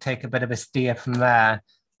kind of take a bit of a steer from there.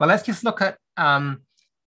 But let's just look at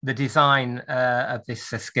the design of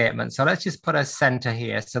this escapement. So let's just put a center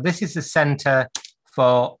here. So this is the center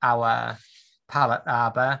for our pallet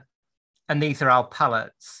arbor, and these are our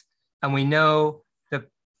pallets. And we know the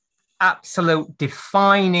absolute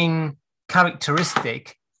defining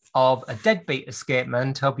characteristic of a deadbeat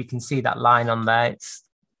escapement. Hope you can see that line on there. It's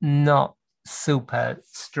not super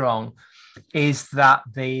strong. Is that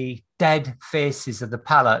the dead faces of the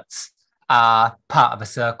pallets are part of a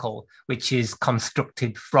circle, which is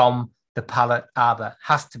constructed from the pallet arbor.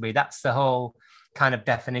 Has to be. That's the whole kind of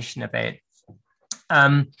definition of it.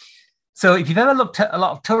 So if you've ever looked at a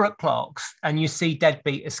lot of turret clocks and you see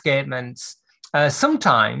deadbeat escapements,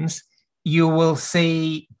 sometimes you will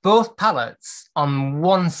see both pallets on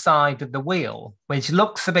one side of the wheel, which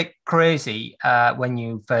looks a bit crazy when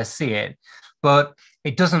you first see it, but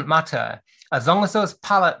it doesn't matter. As long as those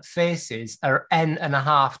pallet faces are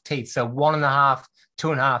N.5 teeth, so 1.5,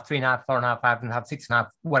 2.5, 3.5, 4.5, 5.5, 6.5,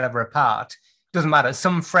 whatever apart, doesn't matter.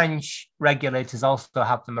 Some French regulators also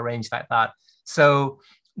have them arranged like that. So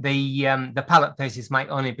the pallet faces might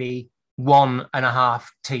only be 1.5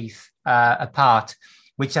 teeth apart,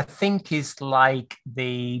 which I think is like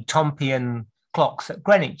the Tompion clocks at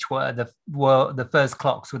Greenwich were the first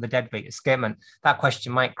clocks with a deadbeat escapement. That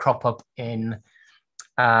question might crop up in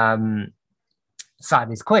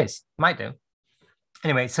Saturday's quiz. Might do.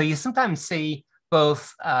 Anyway, so you sometimes see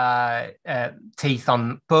both teeth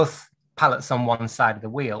on both pallets on one side of the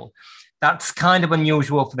wheel. That's kind of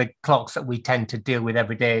unusual for the clocks that we tend to deal with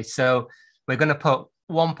every day. So we're going to put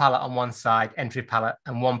one pallet on one side, entry pallet,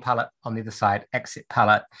 and one pallet on the other side, exit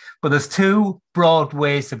pallet. But there's two broad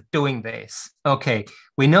ways of doing this. Okay,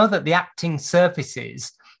 we know that the acting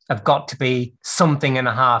surfaces have got to be something and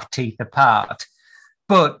a half teeth apart.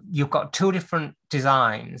 But you've got two different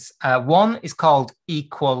designs. One is called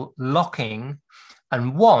equal locking,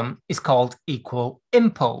 and one is called equal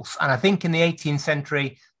impulse. And I think in the 18th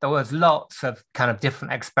century, there was lots of kind of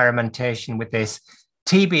different experimentation with this.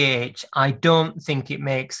 TBH, I don't think it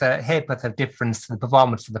makes a ha'porth of difference to the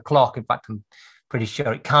performance of the clock. In fact, I'm pretty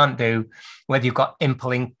sure it can't do, whether you've got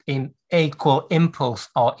equal impulse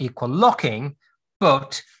or equal locking,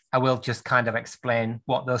 but I will just kind of explain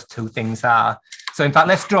what those two things are. So in fact,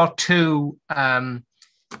 let's draw two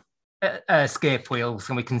escape wheels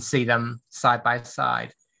and we can see them side by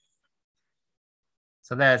side.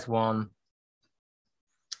 So there's one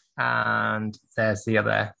and there's the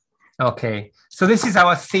other. Okay, so this is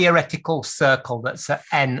our theoretical circle that's at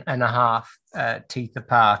n.5 teeth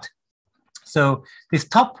apart. So this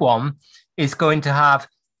top one is going to have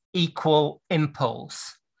equal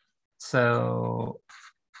impulse. So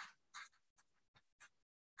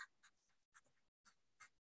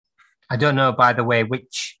I don't know, by the way,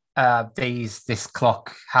 which this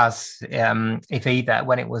clock has, if either,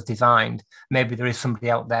 when it was designed. Maybe there is somebody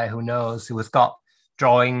out there who knows, who has got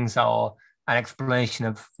drawings or an explanation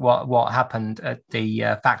of what happened at the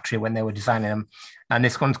factory when they were designing them. And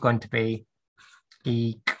this one's going to be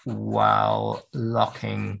equal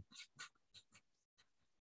locking.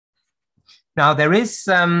 Now there is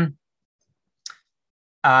an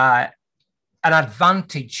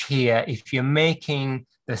advantage here if you're making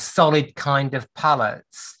the solid kind of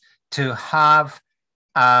pallets to have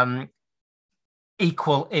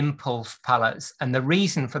equal impulse pallets. And the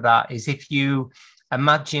reason for that is if you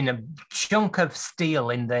imagine a chunk of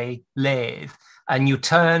steel in the lathe and you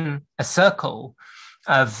turn a circle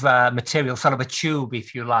of material, sort of a tube,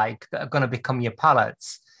 if you like, that are going to become your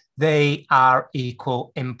pallets, they are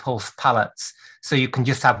equal impulse pallets. So you can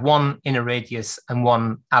just have one inner radius and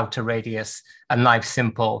one outer radius, and life's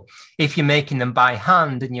simple. If you're making them by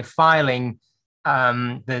hand and you're filing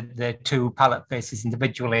the two pallet faces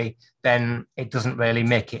individually, then it doesn't really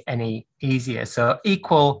make it any easier. So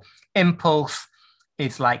equal impulse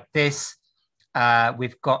is like this.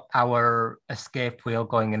 We've got our escape wheel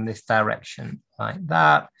going in this direction like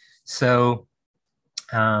that. So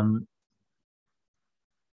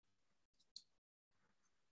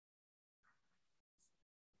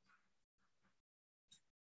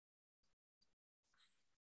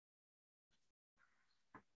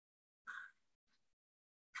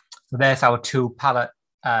so there's our two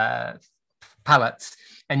pallets,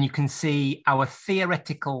 and you can see our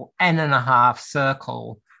theoretical n.5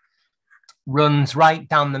 circle runs right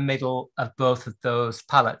down the middle of both of those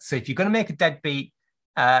pallets. So if you're going to make a deadbeat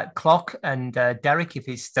clock, and Derek, if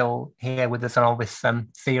he's still here with us on all this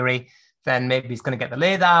theory, then maybe he's going to get the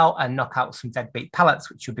lathe out and knock out some deadbeat pallets,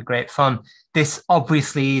 which would be great fun. This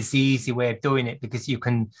obviously is the easy way of doing it because you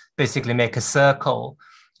can basically make a circle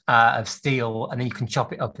of steel and then you can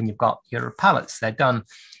chop it up and you've got your pallets. They're done.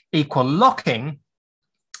 Equal locking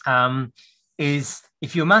is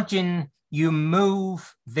if you imagine you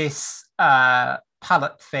move this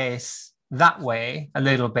pallet face that way a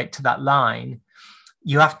little bit to that line,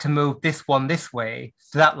 you have to move this one this way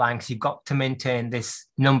to that line because you've got to maintain this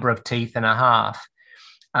number of teeth and a half.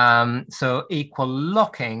 So equal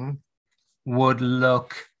locking would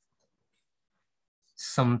look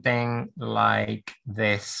something like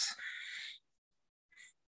this,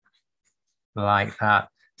 like that.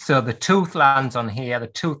 So the tooth lands on here, the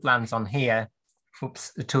tooth lands on here,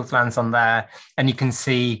 oops, the tooth lands on there, and you can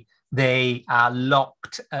see they are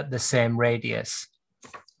locked at the same radius.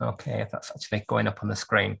 Okay, if that's actually going up on the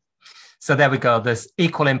screen. So there we go. There's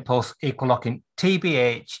equal impulse, equal locking.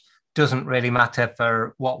 TBH doesn't really matter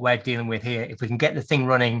for what we're dealing with here. If we can get the thing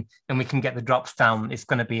running and we can get the drops down, it's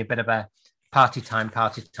going to be a bit of a party time,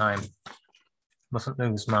 party time. Mustn't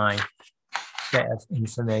lose my bit of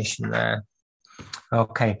information there.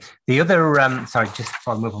 Okay, the other, sorry, just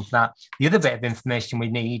before I move on to that, the other bit of information we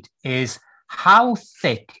need is how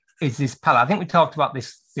thick is this pallet? I think we talked about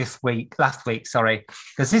this last week, sorry,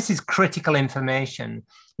 because this is critical information.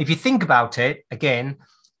 If you think about it, again,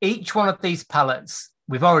 each one of these pallets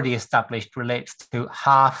we've already established relates to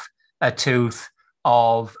half a tooth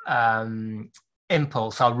of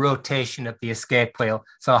impulse or rotation of the escape wheel.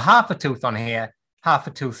 So half a tooth on here, half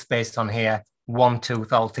a tooth spaced on here, one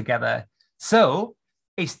tooth altogether. So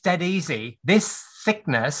it's dead easy. This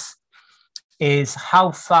thickness is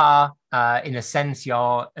how far, in a sense,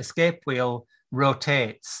 your escape wheel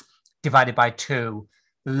rotates divided by 2,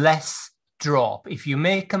 less drop. If you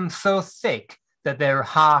make them so thick that they're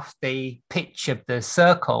half the pitch of the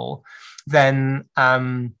circle, then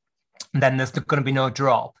there's going to be no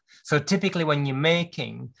drop. So typically when you're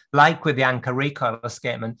making, like with the Anker recoil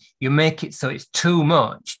escapement, you make it so it's too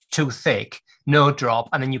much, too thick, no drop,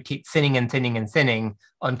 and then you keep thinning and thinning and thinning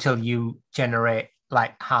until you generate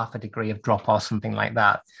like half a degree of drop or something like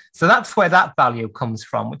that. So that's where that value comes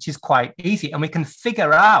from, which is quite easy. And we can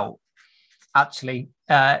figure out actually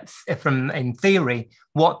in theory,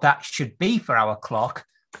 what that should be for our clock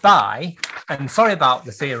by, and sorry about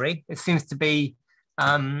the theory, it seems to be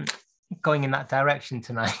going in that direction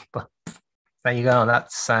tonight, but there you go.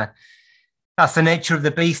 That's the nature of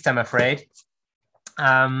the beast, I'm afraid.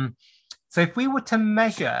 So if we were to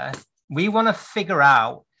measure, we want to figure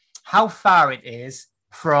out how far it is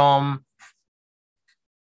from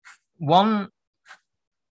one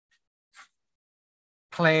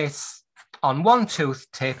place on one tooth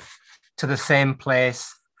tip to the same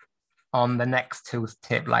place on the next tooth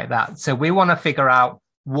tip, like that. So we want to figure out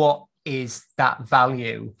what is that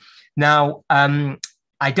value. Now, I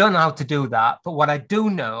don't know how to do that, but what I do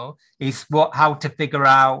know is how to figure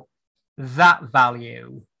out that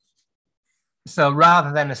value. So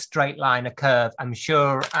rather than a straight line, a curve, I'm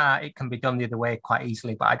sure it can be done the other way quite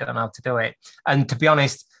easily, but I don't know how to do it. And to be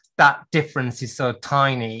honest, that difference is so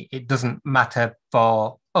tiny, it doesn't matter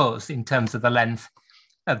for us in terms of the length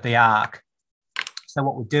of the arc. So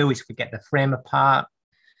what we do is we get the frame apart.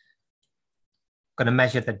 Going to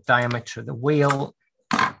measure the diameter of the wheel.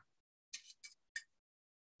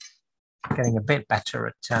 Getting a bit better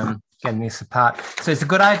at getting this apart. So it's a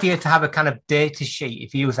good idea to have a kind of data sheet.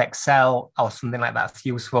 If you use Excel or something like that, it's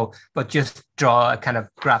useful, but just draw a kind of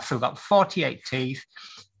graph. So we've got 48 teeth.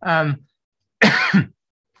 Pardon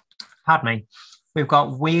me. We've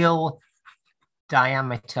got wheel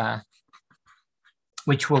diameter,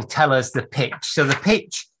 which will tell us the pitch. So the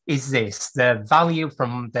pitch is this, the value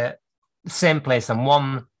from the same place on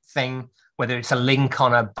one thing, whether it's a link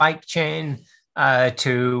on a bike chain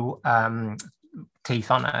to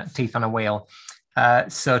teeth on a wheel.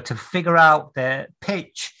 So to figure out the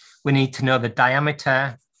pitch, we need to know the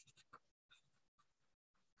diameter,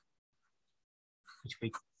 which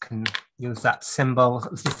we can use that symbol.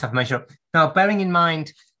 Let's just have a measure. Now, bearing in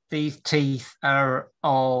mind, these teeth are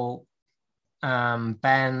all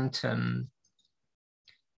bent and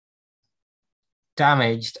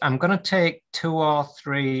damaged. I'm going to take 2 or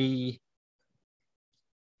 3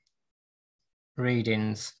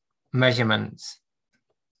 readings, measurements.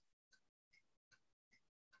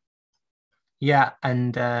 Yeah,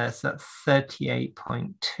 and so that's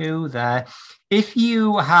 38.2 there. If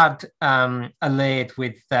you had a lathe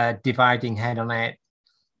with a dividing head on it,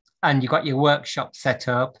 and you got your workshop set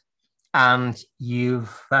up, and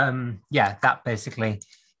you've, that basically,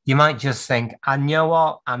 you might just think, I know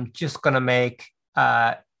what, I'm just going to make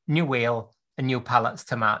a new wheel and new pallets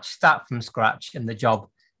to match, start from scratch, and the job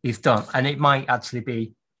is done. And it might actually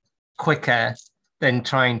be quicker than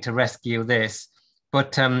trying to rescue this.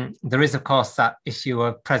 But there is, of course, that issue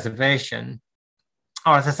of preservation.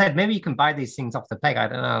 Or as I said, maybe you can buy these things off the peg. I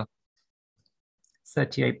don't know.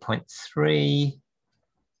 38.3.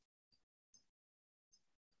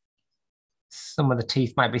 Some of the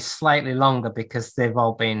teeth might be slightly longer because they've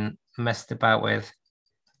all been messed about with.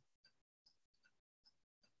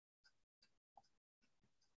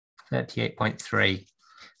 38.3.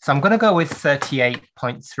 So I'm going to go with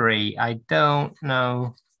 38.3. I don't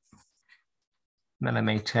know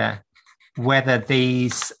millimeter whether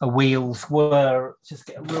these wheels were, just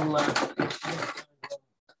get a ruler.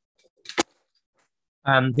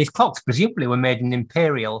 These clocks presumably were made in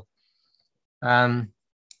Imperial. Might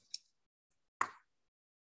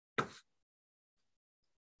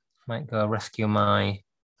go rescue my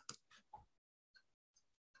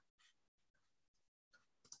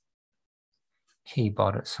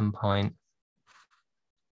keyboard at some point.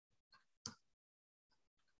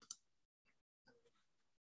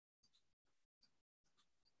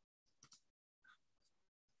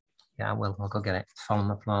 Yeah, I will. I'll go get it. It's fallen on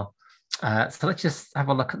the floor. So let's just have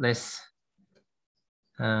a look at this.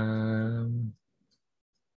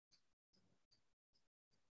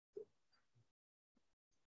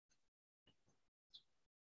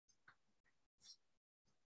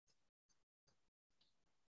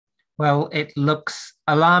 Well, it looks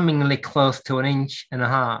alarmingly close to 1.5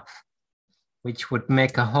 inches, which would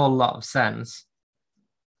make a whole lot of sense.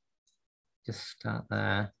 Just start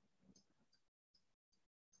there.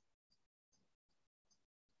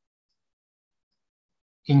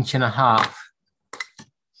 Inch and a half.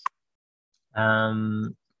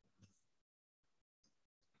 I've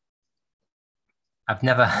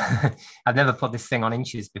never I've never put this thing on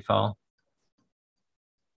inches before.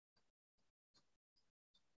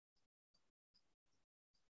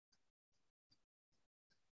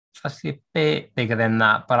 It's actually a bit bigger than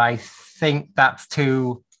that, but I think that's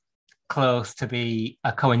too close to be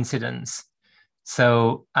a coincidence.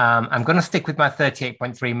 So I'm going to stick with my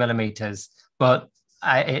 38.3 millimeters, but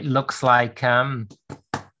it looks like it's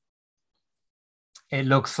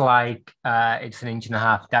 1.5 inches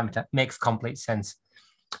diameter. Makes complete sense.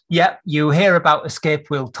 Yeah, you hear about escape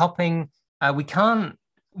wheel topping. We could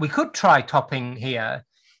try topping here,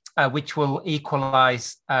 which will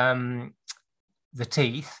equalize the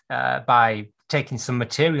teeth by taking some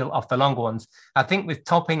material off the longer ones. I think with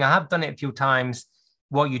topping, I have done it a few times.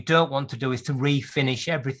 What you don't want to do is to refinish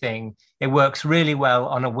everything. It works really well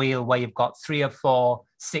on a wheel where you've got 3 or 4,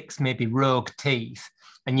 6, maybe rogue teeth,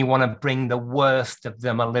 and you want to bring the worst of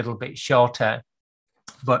them a little bit shorter.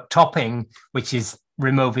 But topping, which is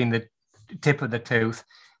removing the tip of the tooth,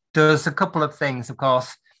 does a couple of things. Of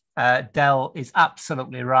course, Del is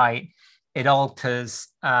absolutely right. It alters,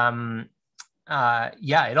 it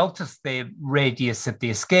alters the radius of the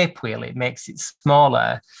escape wheel. It makes it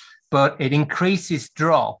smaller, but it increases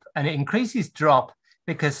drop, and it increases drop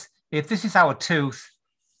because if this is our tooth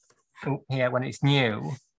here when it's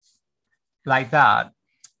new, like that,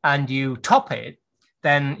 and you top it,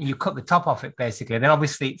 then you cut the top off it basically, then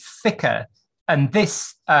obviously it's thicker. And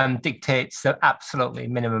this dictates the absolutely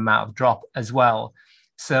minimum amount of drop as well.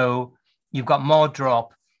 So you've got more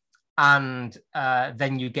drop, and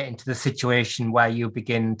then you get into the situation where you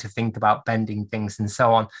begin to think about bending things and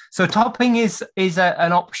so on. So topping is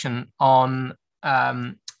an option on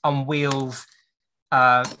wheels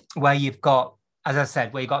where you've got, as I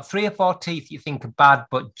said, where you've got 3 or 4 teeth you think are bad,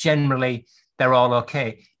 but generally they're all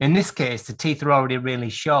okay. In this case, the teeth are already really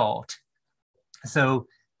short. So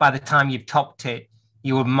by the time you've topped it,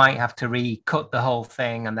 you might have to recut the whole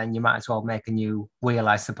thing, and then you might as well make a new wheel,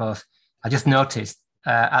 I suppose. I just noticed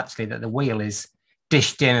actually that the wheel is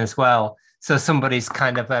dished in as well. So somebody's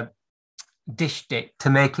kind of dished it to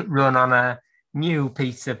make it run on a new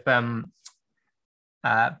piece of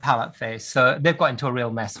pallet face. So they've got into a real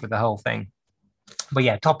mess with the whole thing. But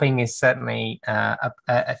yeah, topping is certainly an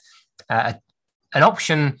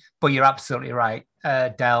option, but you're absolutely right,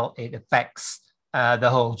 Del. It affects the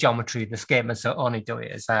whole geometry of the escapement, so only do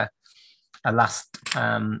it as a last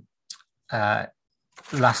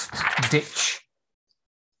ditch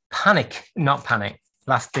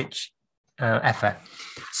last ditch effort.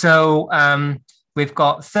 So we've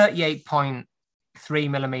got 38.3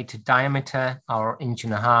 millimeter diameter, or 1.5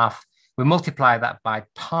 inches. We multiply that by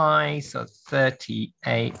pi, so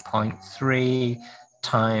 38.3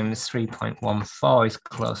 times 3.14 is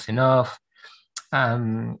close enough.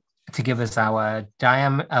 To give us our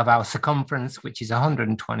diameter of our circumference, which is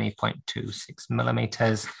 120.26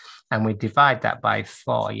 millimeters, and we divide that by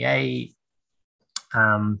 48.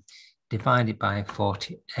 Divided by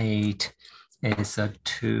 48 is a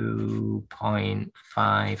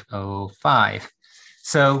 2.505.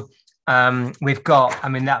 So we've got, I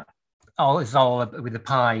mean, that is all with the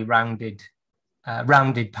pi rounded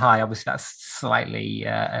pi. Obviously, that's slightly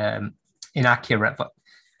inaccurate, but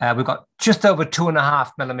we've got just over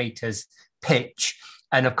 2.5 millimeters pitch.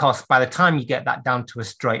 And of course, by the time you get that down to a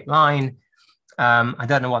straight line, I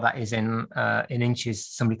don't know what that is in inches.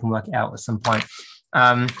 Somebody can work it out at some point.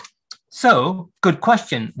 So good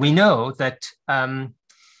question. We know that 2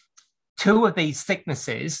 of these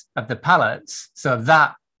thicknesses of the pallets, so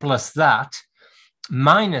that plus that,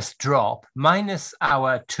 minus drop, minus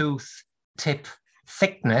our tooth tip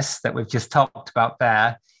thickness that we've just talked about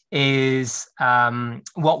there, is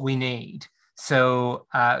what we need. So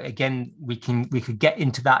again, we could get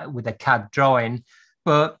into that with a CAD drawing,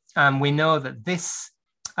 but we know that this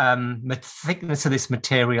thickness of this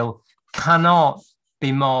material cannot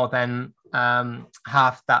be more than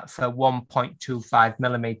half that, so 1.25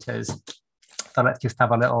 millimeters. So let's just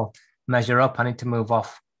have a little measure up. I need to move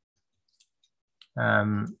off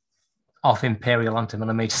imperial onto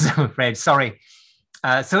millimeters, I'm afraid. Sorry.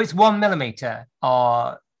 So it's 1 millimeter,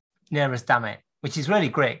 or near as damn it, which is really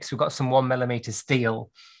great because we've got some 1 millimeter steel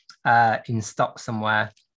in stock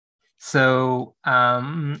somewhere. So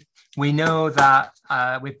we know that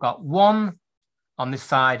we've got 1 on this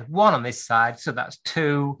side, 1 on this side, so that's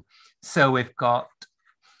 2. So we've got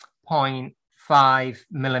 0.5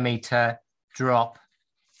 millimeter drop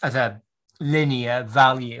as a linear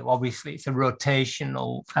value. Obviously, it's a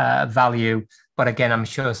rotational value, but again, I'm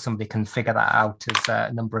sure somebody can figure that out as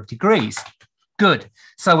a number of degrees. Good.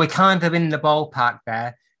 So we're kind of in the ballpark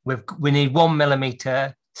there. We need 1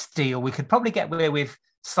 millimeter steel. We could probably get away with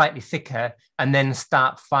slightly thicker and then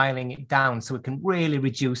start filing it down so we can really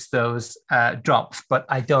reduce those drops, but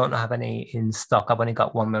I don't have any in stock. I've only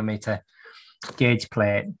got 1 millimeter gauge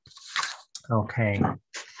plate. Okay,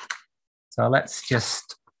 so let's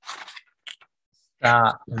just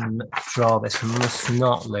start and draw this. I must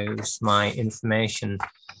not lose my information.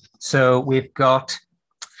 So we've got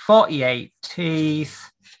 48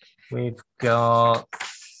 teeth. We've got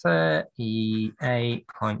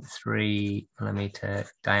 38.3 millimeter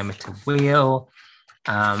diameter wheel.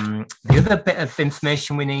 The other bit of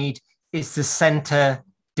information we need is the center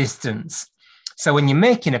distance. So when you're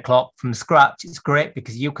making a clock from scratch, it's great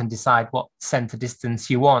because you can decide what center distance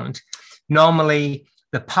you want. Normally,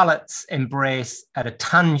 the pallets embrace at a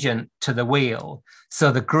tangent to the wheel.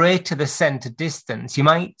 So the greater the center distance, you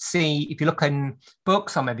might see, if you look in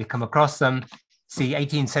books or maybe come across them, see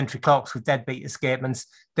 18th century clocks with deadbeat escapements,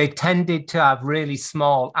 they tended to have really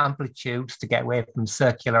small amplitudes to get away from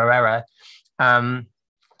circular error.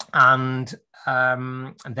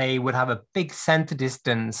 They would have a big center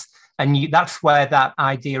distance. And that's where that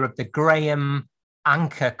idea of the Graham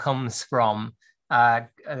anchor comes from,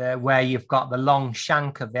 where you've got the long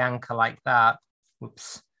shank of the anchor like that.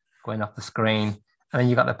 Whoops, going off the screen. And then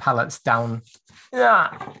you've got the pallets down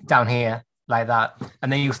here like that. And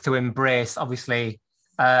they used to embrace, obviously,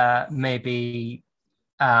 maybe,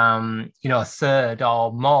 a third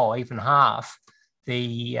or more, even half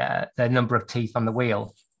the number of teeth on the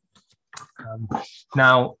wheel.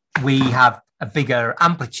 Now, we have a bigger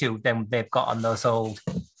amplitude than they've got on those old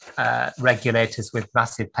regulators with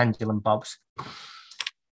massive pendulum bobs.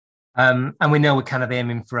 And we know we're kind of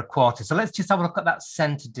aiming for a quarter. So let's just have a look at that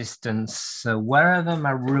center distance. So wherever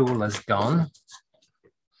my ruler's gone,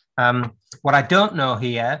 what I don't know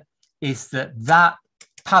here is that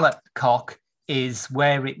pallet cock is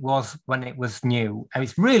where it was when it was new. And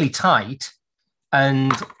it's really tight.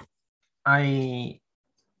 And there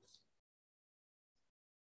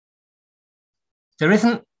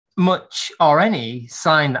isn't much or any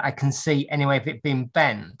sign that I can see anyway of it being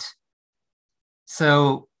bent.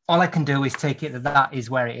 So all I can do is take it that is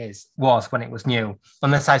where it was when it was new.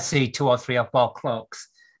 Unless I see 2 or 3 or 4 clocks,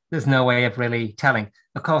 there's no way of really telling.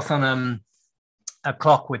 Of course, on a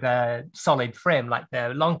clock with a solid frame, like the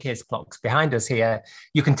long case clocks behind us here,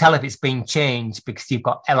 you can tell if it's been changed because you've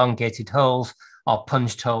got elongated holes or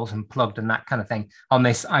punched holes and plugged and that kind of thing. On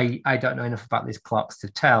this, I don't know enough about these clocks to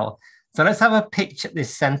tell. So let's have a pitch at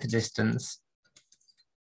this center distance,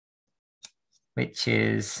 which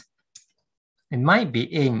is, it might be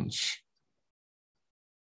inch.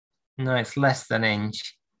 No, it's less than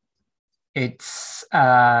inch. It's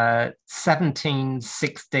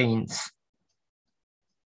 17/16.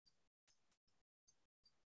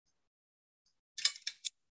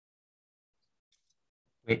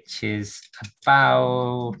 Which is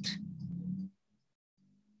about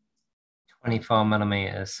 24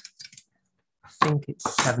 millimeters. I think it's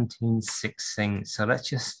 17/16. So let's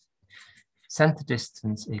just, center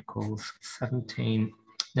distance equals 17,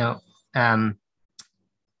 no,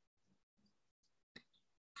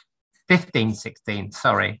 15/16,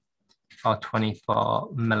 sorry, or 24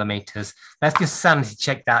 millimeters. Let's just sanity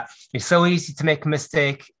check that. It's so easy to make a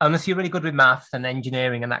mistake, unless you're really good with math and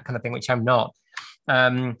engineering and that kind of thing, which I'm not.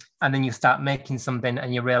 And then you start making something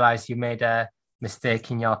and you realize you made a mistake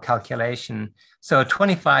in your calculation. So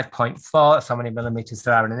 25.4, that's how many millimeters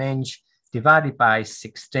there are in an inch, divided by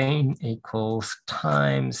 16 equals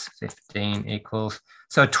times 15 equals,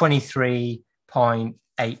 so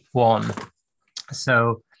 23.81.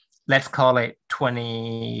 So let's call it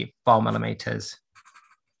 24 millimeters.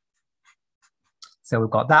 So we've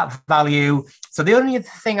got that value. So the only other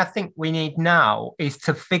thing I think we need now is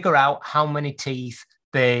to figure out how many teeth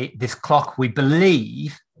this clock, we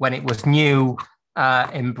believe, when it was new,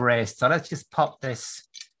 embraced. So let's just pop this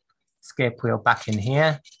escape wheel back in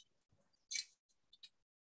here.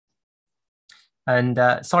 And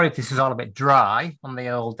sorry if this is all a bit dry on the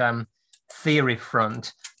old theory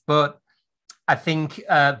front, but I think,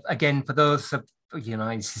 again, for those,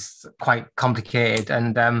 it's just quite complicated.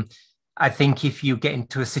 And I think if you get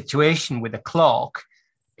into a situation with a clock,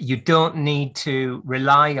 you don't need to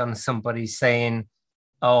rely on somebody saying,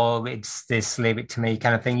 oh, it's this, leave it to me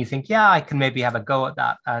kind of thing. You think, yeah, I can maybe have a go at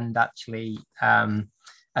that and actually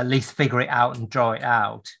at least figure it out and draw it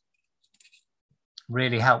out.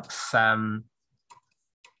 Really helps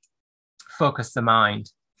focus the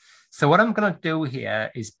mind. So what I'm going to do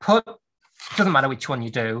here is put, doesn't matter which one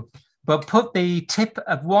you do, but put the tip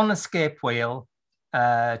of one escape wheel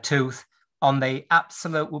tooth on the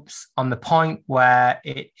absolute, on the point where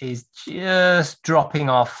it is just dropping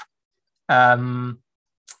off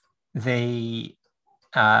the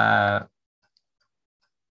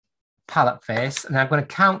pallet face. And I'm going to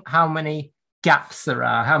count how many gaps there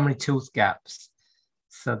are, how many tooth gaps.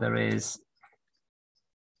 So there is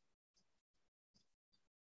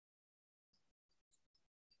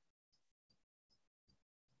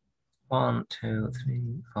 1, 2,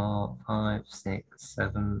 3, 4, 5, 6,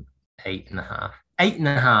 7, 8.5.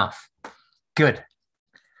 8.5. Good.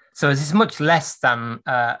 So this is much less than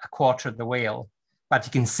a quarter of the wheel. But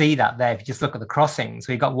you can see that there if you just look at the crossings.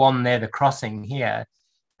 So you've got one near the crossing here,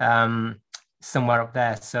 somewhere up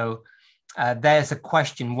there. So there's a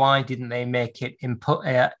question, why didn't they make it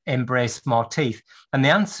embrace more teeth? And the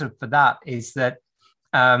answer for that is that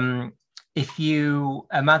if you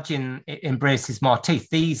imagine it embraces more teeth,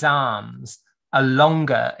 these arms are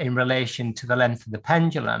longer in relation to the length of the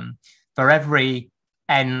pendulum. For every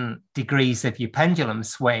n degrees of your pendulum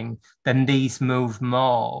swing, then these move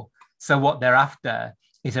more. So what they're after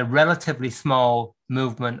is a relatively small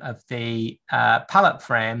movement of the pallet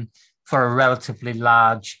frame for a relatively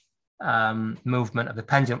large movement of the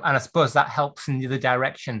pendulum. And I suppose that helps in the other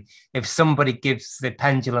direction. If somebody gives the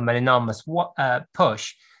pendulum an enormous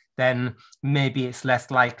push, then maybe it's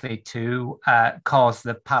less likely to cause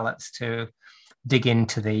the pallets to dig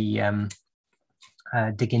into the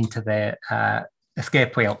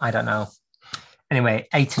escape wheel. I don't know. Anyway,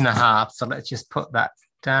 8.5. So let's just put that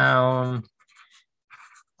down.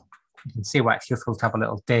 You can see why it's useful to have a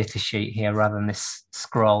little data sheet here rather than this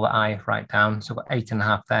scroll that I write down. So I've got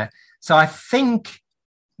 8.5 there. So I think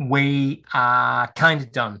we are kind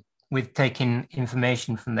of done with taking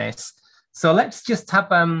information from this. So let's just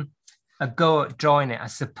have a go at drawing it. I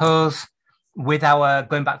suppose with our,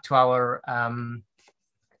 going back to our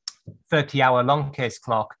 30-hour long case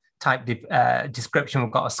clock type description,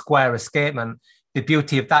 we've got a square escapement. The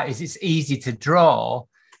beauty of that is it's easy to draw.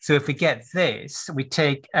 So if we get this, we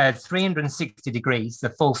take 360 degrees, the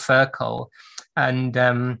full circle, and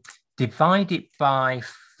divide it by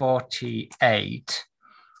 48.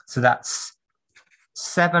 So that's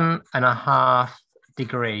 7.5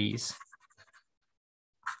 degrees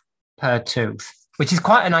per tooth, which is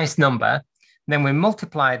quite a nice number. And then we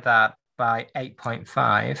multiply that by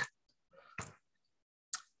 8.5.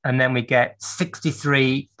 And then we get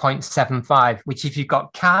 63.75, which if you've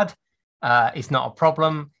got CAD, it's not a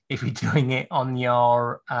problem. If you're doing it on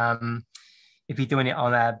your, if you're doing it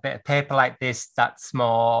on a bit of paper like this, that's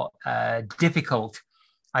more difficult.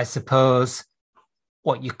 I suppose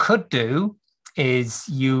what you could do is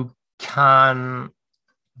you can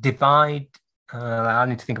divide, I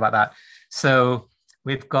need to think about that. So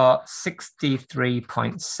we've got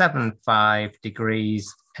 63.75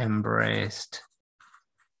 degrees embraced.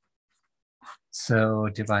 So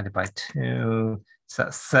divided by 2, so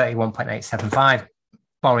that's 31.875,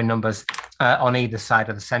 borrowing numbers on either side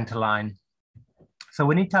of the center line. So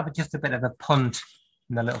we need to have just a bit of a punt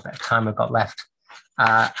in the little bit of time we've got left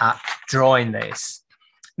at drawing this.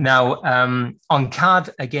 Now, on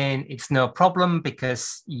CAD, again, it's no problem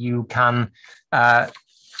because you can,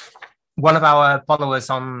 one of our followers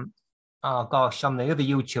on, oh gosh, on the other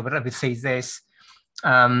YouTube, whatever sees this,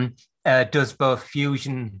 does both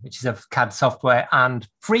Fusion, which is a CAD software, and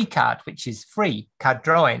FreeCAD, which is free CAD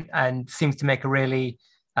drawing, and seems to make a really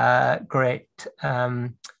great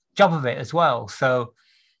job of it as well. So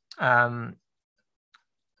look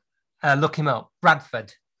him up,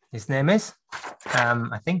 Bradford, his name is,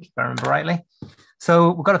 I think, if I remember rightly. So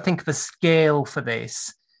we've got to think of a scale for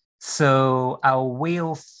this. So our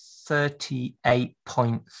wheel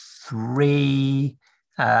 38.3,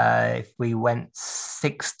 if we went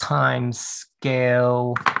 6 times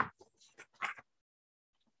scale,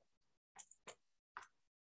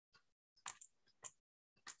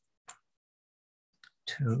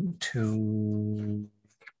 to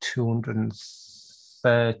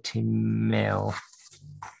 230 mil.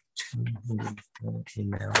 230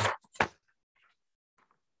 mil.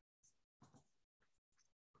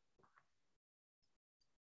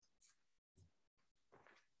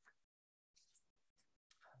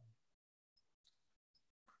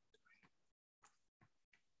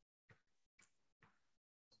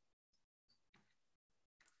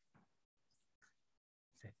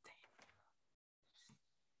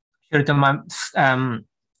 Should have done my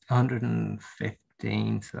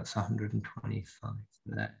 115, so that's 125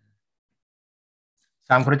 there.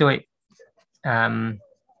 So I'm going to do it 1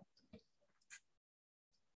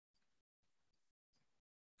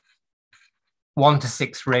 to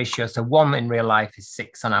 6 ratio. So 1 in real life is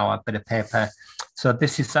 6 on our bit of paper. So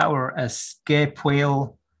this is our escape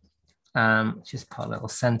wheel. Just put a little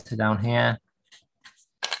center down here.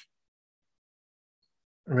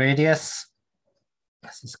 Radius.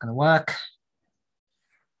 This is going to work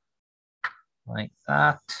like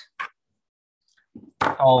that.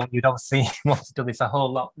 Oh, you'd obviously want to do this a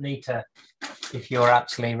whole lot neater if you're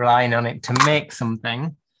actually relying on it to make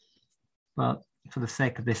something. But for the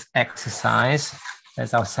sake of this exercise,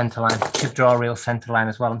 there's our center line. Should draw a real center line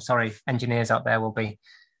as well. I'm sorry, engineers out there will be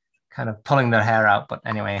kind of pulling their hair out, but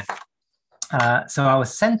anyway. So our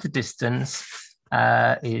center distance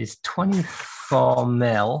is 24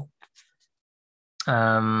 mil.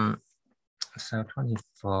 So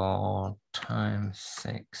 24 times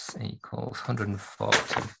 6 equals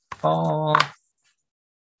 144.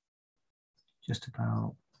 Just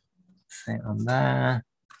about fit on there.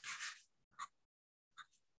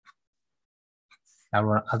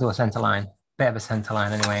 I'll do a center line, bit of a center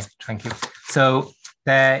line anyway, thank you. So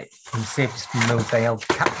there, you can see, just move the old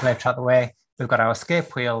calculator out of the way. We've got our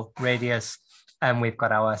escape wheel radius, and we've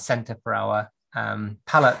got our center for our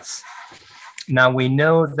pallets. Now we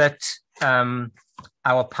know that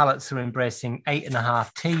our pallets are embracing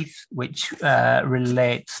 8.5 teeth, which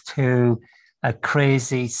relates to a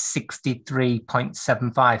crazy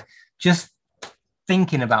 63.75. Just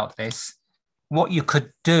thinking about this, what you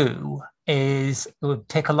could do is, it would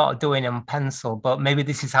take a lot of doing on pencil, but maybe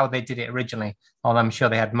this is how they did it originally, although I'm sure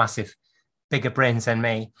they had bigger brains than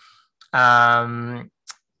me,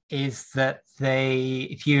 is that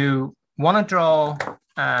if you want to draw,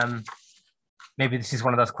 maybe this is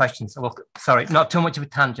one of those questions, well, sorry, not too much of a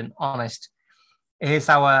tangent, honest. Here's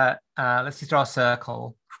our, let's just draw a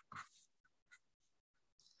circle.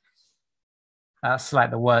 That's like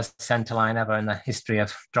the worst center line ever in the history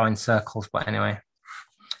of drawing circles, but anyway,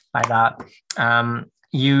 like that.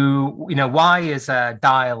 You know, why has a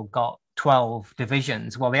dial got 12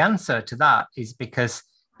 divisions? Well, the answer to that is because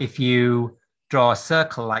if you draw a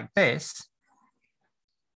circle like this,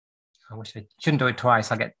 I wish I shouldn't do it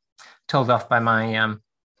twice, I'll get told off by my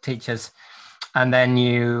teachers. And then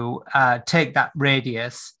you take that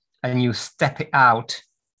radius and you step it out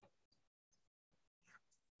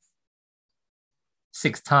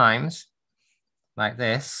 6 times, like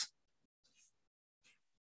this.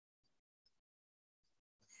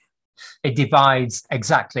 It divides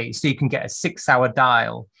exactly, so you can get a 6-hour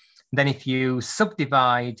dial. Then if you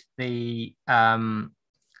subdivide the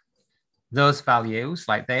those values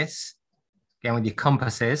like this, again with your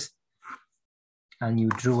compasses, and you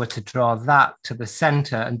were to draw that to the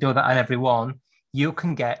center and do that on every one, you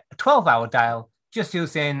can get a 12-hour dial just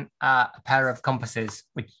using a pair of compasses,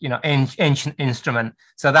 which, you know, ancient instrument.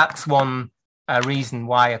 So that's one reason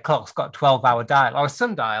why a clock's got a 12-hour dial, or a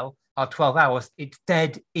sundial, or 12 hours. It's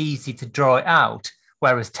dead easy to draw it out,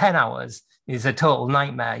 whereas 10 hours is a total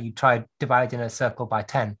nightmare. You try dividing a circle by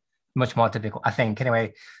 10, much more difficult, I think,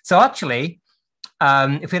 anyway. So actually,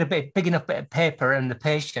 if we had a big enough bit of paper and the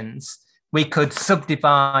patience, we could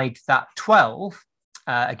subdivide that 12,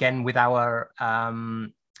 again, with our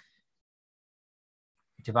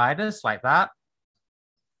dividers like that.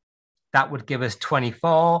 That would give us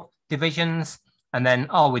 24 divisions. And then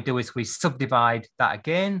all we do is we subdivide that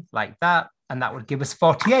again like that, and that would give us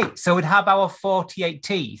 48. So we'd have our 48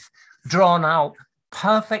 teeth drawn out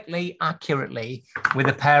perfectly accurately with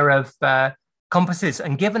a pair of compasses.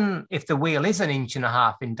 And given if the wheel is 1.5 inches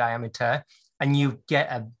in diameter, and you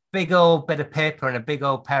get a big old bit of paper and a big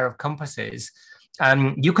old pair of compasses,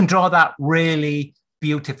 you can draw that really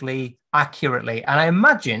beautifully, accurately. And I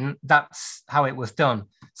imagine that's how it was done.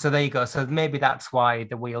 So there you go. So maybe that's why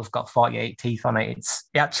the wheel's got 48 teeth on it. It's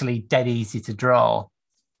actually dead easy to draw.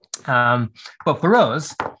 But for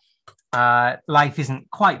us, life isn't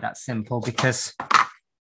quite that simple, because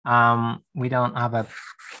we don't have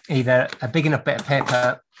either a big enough bit of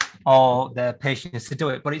paper or the patience to do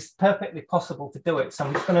it. But it's perfectly possible to do it. So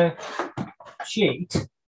I'm just going to cheat.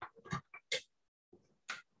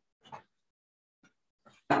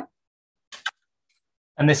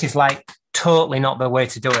 And this is like totally not the way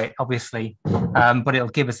to do it, obviously, but it'll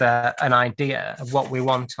give us an idea of what we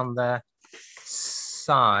want on the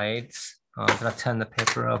sides. Oh, did I turn the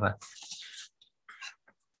paper over?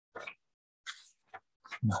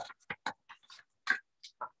 No.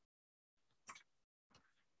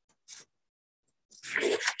 I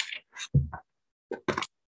should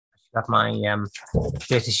have my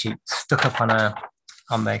data sheet stuck up on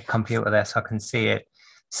the computer there so I can see it.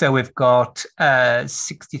 So we've got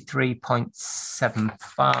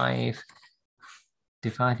 63.75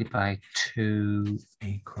 divided by 2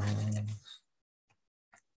 equals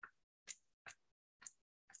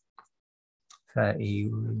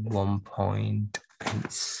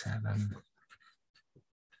 31.87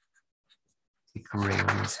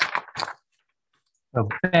 degrees. So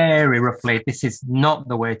very roughly, this is not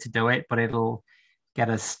the way to do it, but it'll get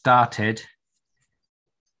us started.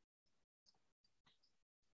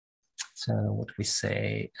 So what do we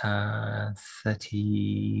say?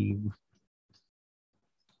 30.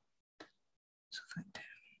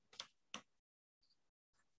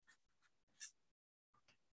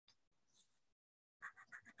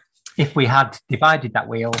 If we had divided that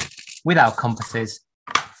wheel with our compasses,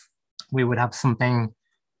 we would have something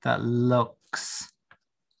that looks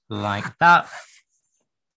like that.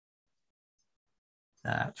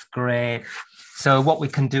 That's great. So what we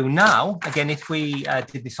can do now, again, if we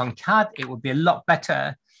did this on CAD, it would be a lot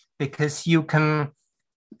better because you can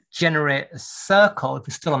generate a circle. If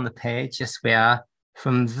we're still on the page, yes, we are.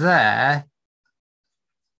 From there,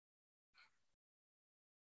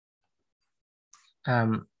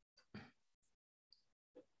 try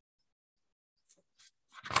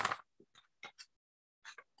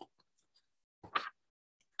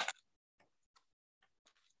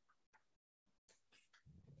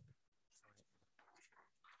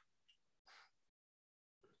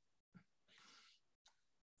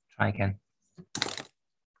again.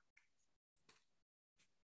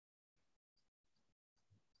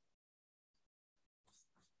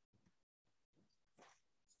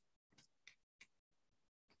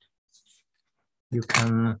 You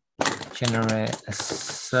can generate a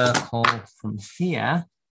circle from here.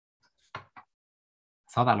 I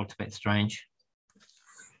thought that looked a bit strange.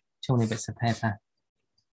 Too many bits of paper.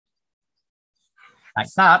 Like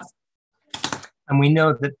that. And we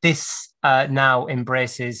know that this now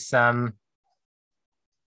embraces,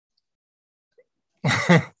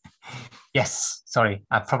 yes, sorry,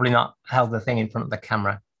 I've probably not held the thing in front of the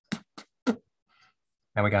camera.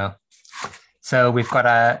 There we go. So we've got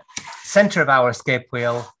a center of our escape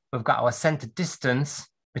wheel. We've got our center distance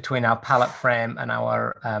between our pallet frame and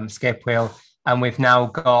our escape wheel. And we've now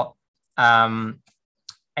got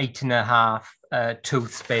 8.5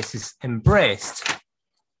 tooth spaces embraced,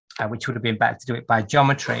 which would have been better to do it by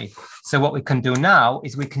geometry. So what we can do now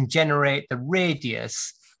is we can generate the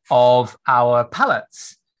radius of our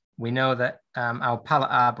pallets. We know that our pallet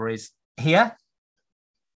arbor is here.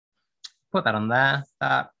 Put that on there,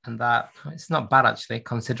 that and that. It's not bad actually,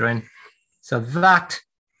 considering. So that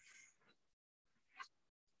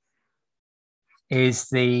is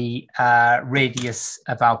the radius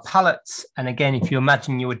of our pallets. And again, if you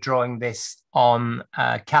imagine you were drawing this on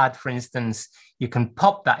CAD, for instance, you can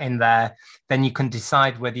pop that in there. Then you can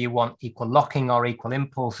decide whether you want equal locking or equal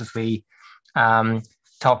impulse, as we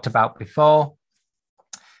talked about before.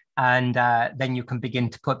 And then you can begin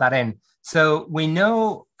to put that in. So we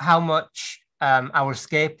know how much our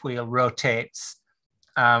escape wheel rotates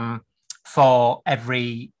for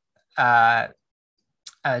every half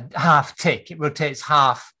tick. It rotates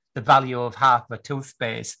half the value of half a tooth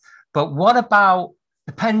space. But what about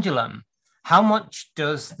the pendulum? How much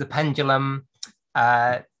does the pendulum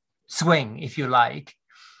swing, if you like?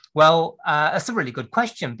 Well, that's a really good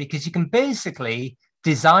question, because you can basically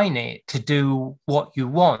design it to do what you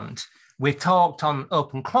want. We've talked on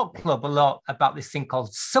Open Clock Club a lot about this thing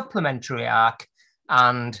called supplementary arc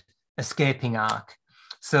and escaping arc.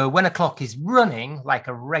 So when a clock is running, like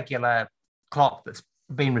a regular clock that's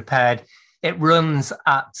been repaired, it runs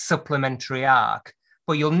at supplementary arc.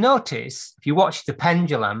 But you'll notice, if you watch the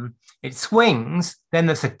pendulum, it swings, then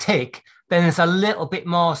there's a tick, then there's a little bit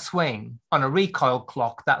more swing. On a recoil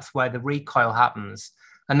clock, that's where the recoil happens.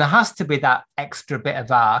 And there has to be that extra bit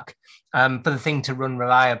of arc for the thing to run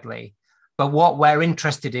reliably. But what we're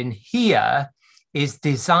interested in here is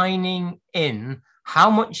designing in how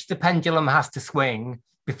much the pendulum has to swing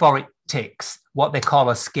before it ticks, what they call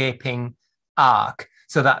escaping arc.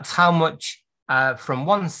 So that's how much from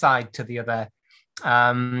one side to the other.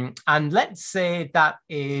 And let's say that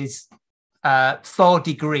is 4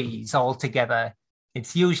 degrees altogether.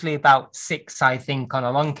 It's usually about 6, I think, on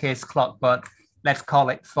a long case clock, but let's call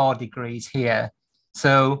it 4 degrees here.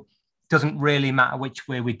 So it doesn't really matter which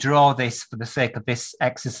way we draw this for the sake of this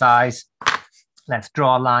exercise. Let's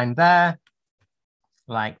draw a line there,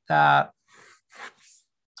 like that.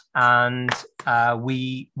 And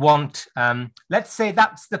we want, let's say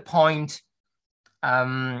that's the point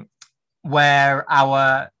where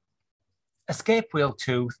our escape wheel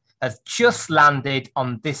tooth has just landed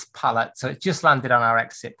on this pallet. So it's just landed on our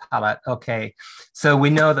exit pallet. Okay, so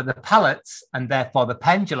we know that the pallets, and therefore the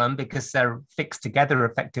pendulum, because they're fixed together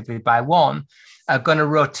effectively by one, are going to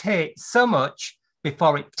rotate so much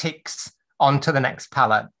before it ticks onto the next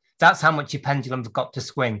pallet. That's how much your pendulum's got to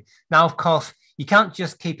swing. Now, of course, you can't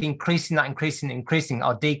just keep increasing that, increasing,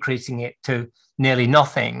 or decreasing it to nearly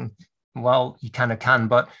nothing. Well, you kind of can,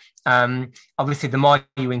 but obviously the more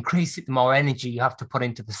you increase it, the more energy you have to put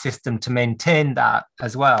into the system to maintain that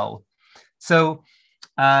as well. So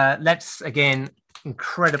let's, again,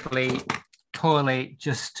 incredibly poorly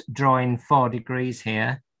just drawing 4 degrees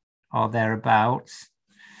here or thereabouts.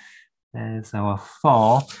 There's our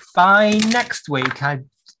 4. By next week, I've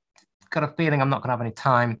got a feeling I'm not going to have any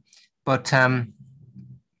time, but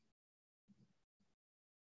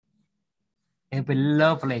It'd be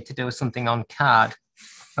lovely to do something on card.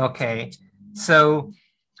 Okay, so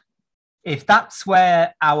if that's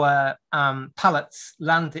where our pallets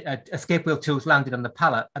landed, escape wheel tools landed on the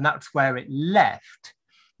pallet, and that's where it left,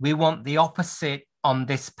 we want the opposite on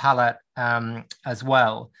this pallet as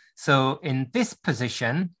well. So in this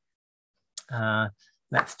position,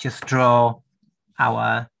 let's just draw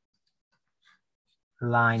our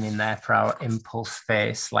line in there for our impulse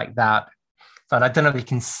face like that. But I don't know if you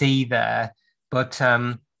can see there, but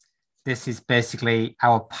this is basically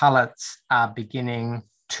our pallets are beginning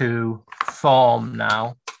to form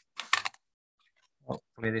now.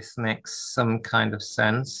 Hopefully this makes some kind of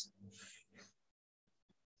sense.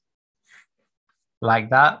 Like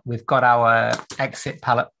that, we've got our exit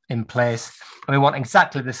pallet in place, and we want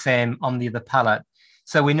exactly the same on the other pallet.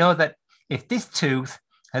 So we know that if this tooth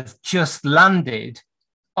has just landed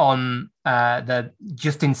on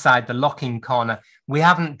just inside the locking corner, we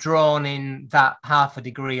haven't drawn in that 1/2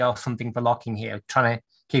 degree or something for locking here, trying to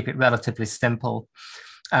keep it relatively simple.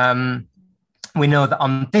 We know that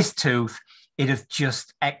on this tooth, it has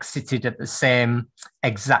just exited at the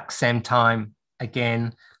exact same time.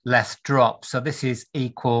 Again, less drop. So this is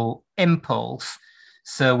equal impulse.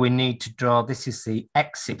 So we need to draw, this is the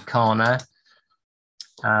exit corner,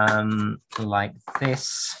 like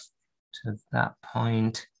this to that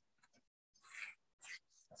point.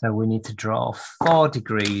 So we need to draw 4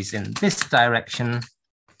 degrees in this direction.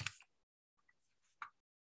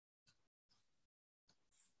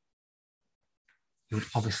 You would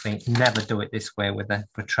obviously never do it this way with a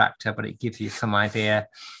protractor, but it gives you some idea.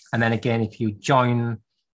 And then again, if you join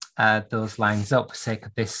those lines up for sake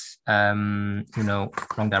of this, you know,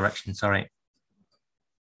 wrong direction, sorry.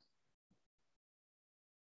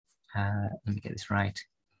 Let me get this right.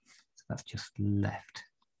 So that's just left.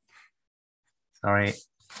 Sorry,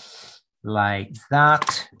 like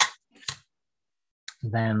that.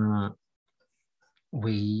 Then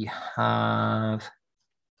we have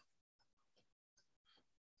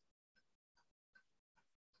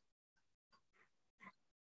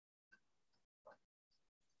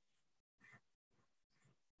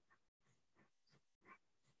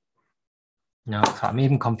no, I'm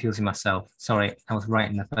even confusing myself. Sorry, I was right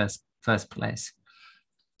in the first place.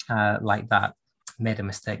 Like that, made a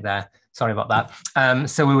mistake there. Sorry about that.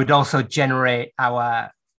 So we would also generate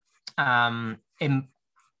our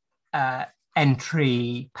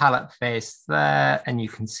entry pallet face there, and you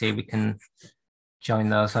can see we can join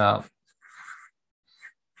those up.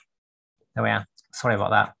 There we are. Sorry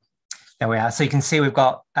about that. There we are. So you can see we've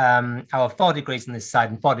got our 4 degrees on this side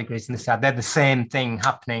and 4 degrees on this side. They're the same thing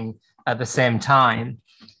happening at the same time.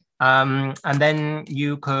 And then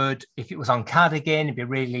you could, if it was on card again, it'd be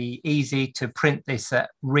really easy to print this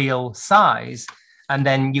at real size. And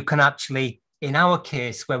then you can actually, in our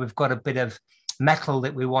case, where we've got a bit of metal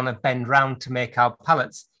that we want to bend round to make our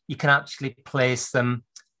pallets, you can actually place them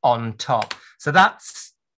on top. So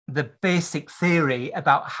that's the basic theory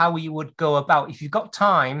about how you would go about, if you've got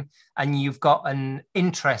time and you've got an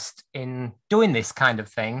interest in doing this kind of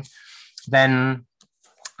thing, then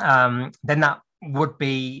that would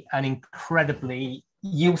be an incredibly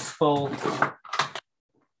useful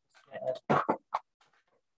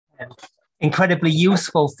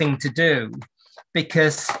thing to do,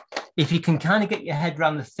 because if you can kind of get your head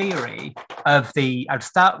around the theory of I'd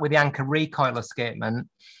start with the anchor recoil escapement.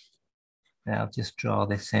 I'll just draw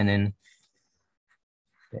this in a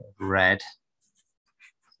bit of red.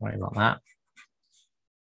 Sorry about that.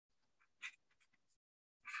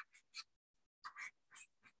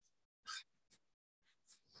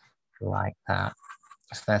 Like that.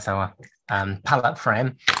 So there's our pallet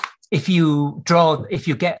frame. If you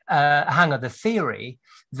get a hang of the theory,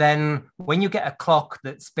 then when you get a clock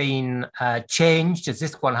that's been changed, as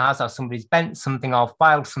this one has, or somebody's bent something or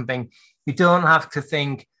filed something, you don't have to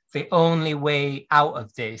think the only way out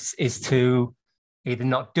of this is to either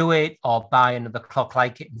not do it or buy another clock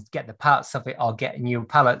like it and get the parts of it or get new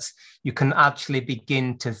pallets. You can actually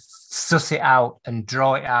begin to suss it out and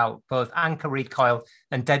draw it out, both anchor recoil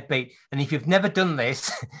and deadbeat. And if you've never done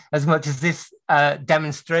this, as much as this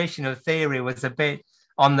demonstration of theory was a bit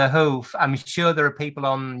on the hoof, I'm sure there are people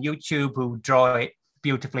on YouTube who draw it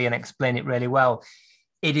beautifully and explain it really well.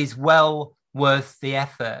 It is well worth the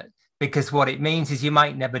effort, because what it means is you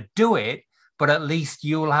might never do it, but at least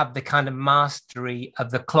you'll have the kind of mastery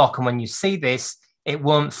of the clock. And when you see this, it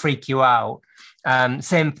won't freak you out.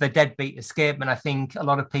 Same for the deadbeat escapement. I think a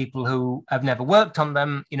lot of people who have never worked on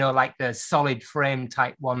them, you know, like the solid frame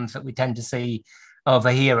type ones that we tend to see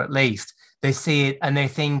over here, at least, they see it and they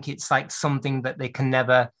think it's like something that they can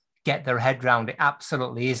never get their head around. It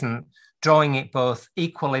absolutely isn't. Drawing it both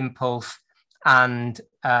equal impulse and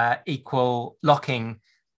equal locking,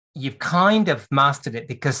 you've kind of mastered it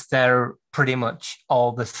because they're pretty much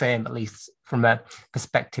all the same, at least from a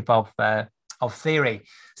perspective of theory.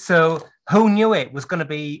 So who knew it was going to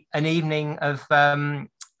be an evening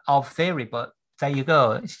of theory? But there you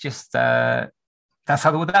go. It's just that's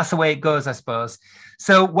the way it goes, I suppose.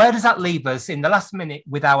 So where does that leave us in the last minute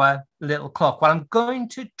with our little clock? Well, I'm going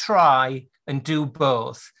to try and do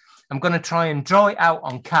both. I'm going to try and draw it out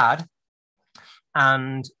on CAD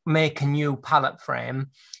and make a new palette frame.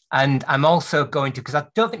 And I'm also going to, because I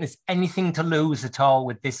don't think there's anything to lose at all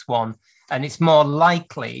with this one. And it's more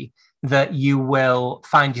likely that you will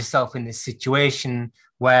find yourself in this situation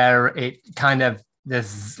where it kind of,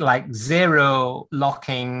 there's like zero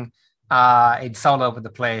locking, it's all over the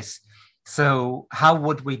place. So how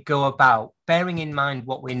would we go about, bearing in mind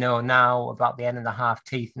what we know now about the 1.5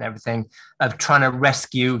 teeth and everything, of trying to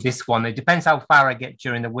rescue this one? It depends how far I get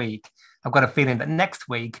during the week. I've got a feeling that next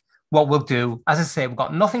week, what we'll do, as I say, we've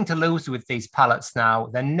got nothing to lose with these palettes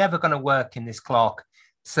now. They're never going to work in this clock.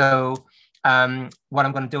 So what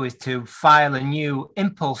I'm going to do is to file a new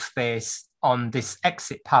impulse face on this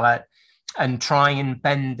exit palette and try and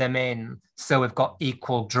bend them in so we've got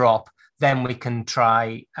equal drop. Then we can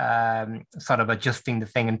try sort of adjusting the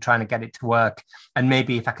thing and trying to get it to work. And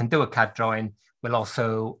maybe if I can do a CAD drawing, we'll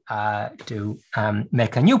also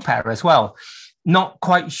make a new pair as well. Not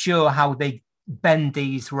quite sure how they bend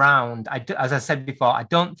these round. As I said before, I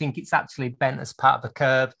don't think it's actually bent as part of a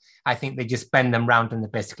curve. I think they just bend them round and they're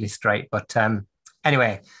basically straight. But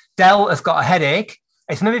anyway, Dell has got a headache.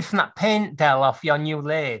 It's maybe from that paint, Dell, off your new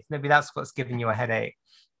lathe. Maybe that's what's giving you a headache.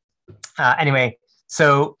 Anyway,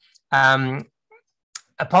 so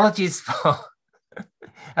apologies for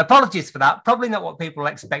that. Probably not what people were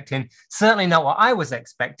expecting. Certainly not what I was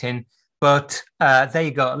expecting. But there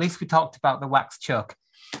you go. At least we talked about the wax chuck.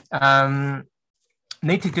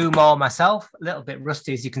 Need to do more myself. A little bit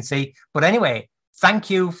rusty, as you can see. But anyway, thank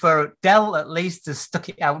you for Dell. At least has stuck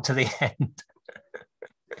it out to the end.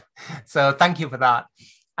 So thank you for that.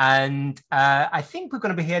 And I think we're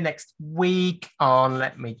going to be here next week on.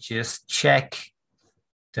 Let me just check.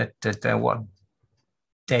 What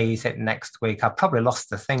day is it next week? I've probably lost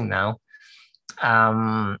the thing now.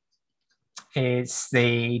 It's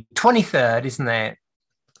the 23rd, isn't it?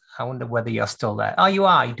 I wonder whether you're still there. Oh, you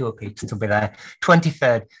are. You do appear to still be there.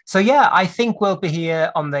 23rd. So, yeah, I think we'll be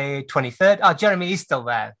here on the 23rd. Oh, Jeremy is still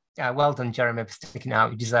there. Well done, Jeremy, for sticking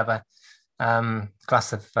out. You deserve a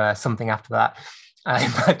glass of something after that. In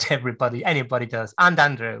fact, anybody does. And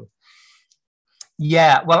Andrew.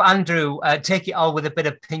 Yeah, well, Andrew, take it all with a bit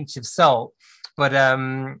of pinch of salt. But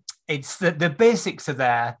it's the basics are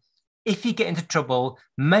there. If you get into trouble,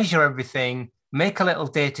 measure everything, make a little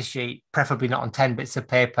data sheet, preferably not on 10 bits of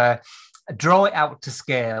paper, draw it out to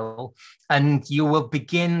scale, and you will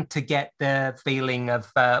begin to get the feeling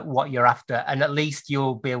of what you're after. And at least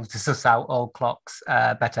you'll be able to suss out all clocks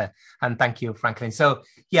better. And thank you, Franklin. So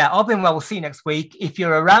yeah, all being well, we'll see you next week. If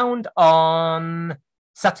you're around on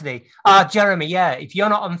Saturday, Jeremy, yeah, if you're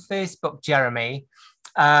not on Facebook, Jeremy,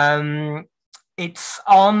 it's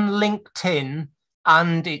on LinkedIn,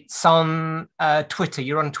 and it's on Twitter.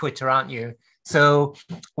 You're on Twitter, aren't you? So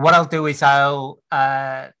what I'll do is I'll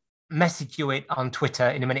message you it on Twitter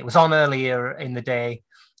in a minute. It was on earlier in the day.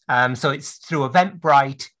 So it's through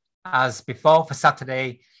Eventbrite as before for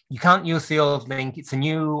Saturday. You can't use the old link. It's a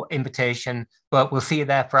new invitation, but we'll see you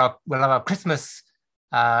there we'll have our Christmas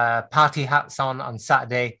party hats on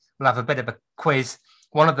Saturday. We'll have a bit of a quiz.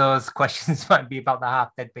 One of those questions might be about the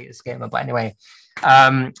half deadbeat schemer, but anyway,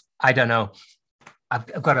 I don't know.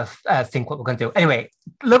 I've got to think what we're going to do. Anyway,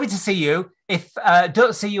 lovely to see you. If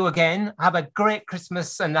don't see you again, have a great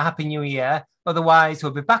Christmas and a Happy New Year. Otherwise,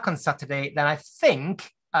 we'll be back on Saturday. Then I think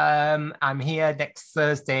I'm here next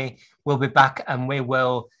Thursday. We'll be back and we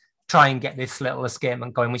will try and get this little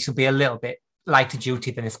escapement going, which will be a little bit lighter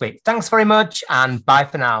duty than this week. Thanks very much and bye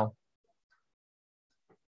for now.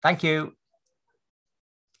 Thank you.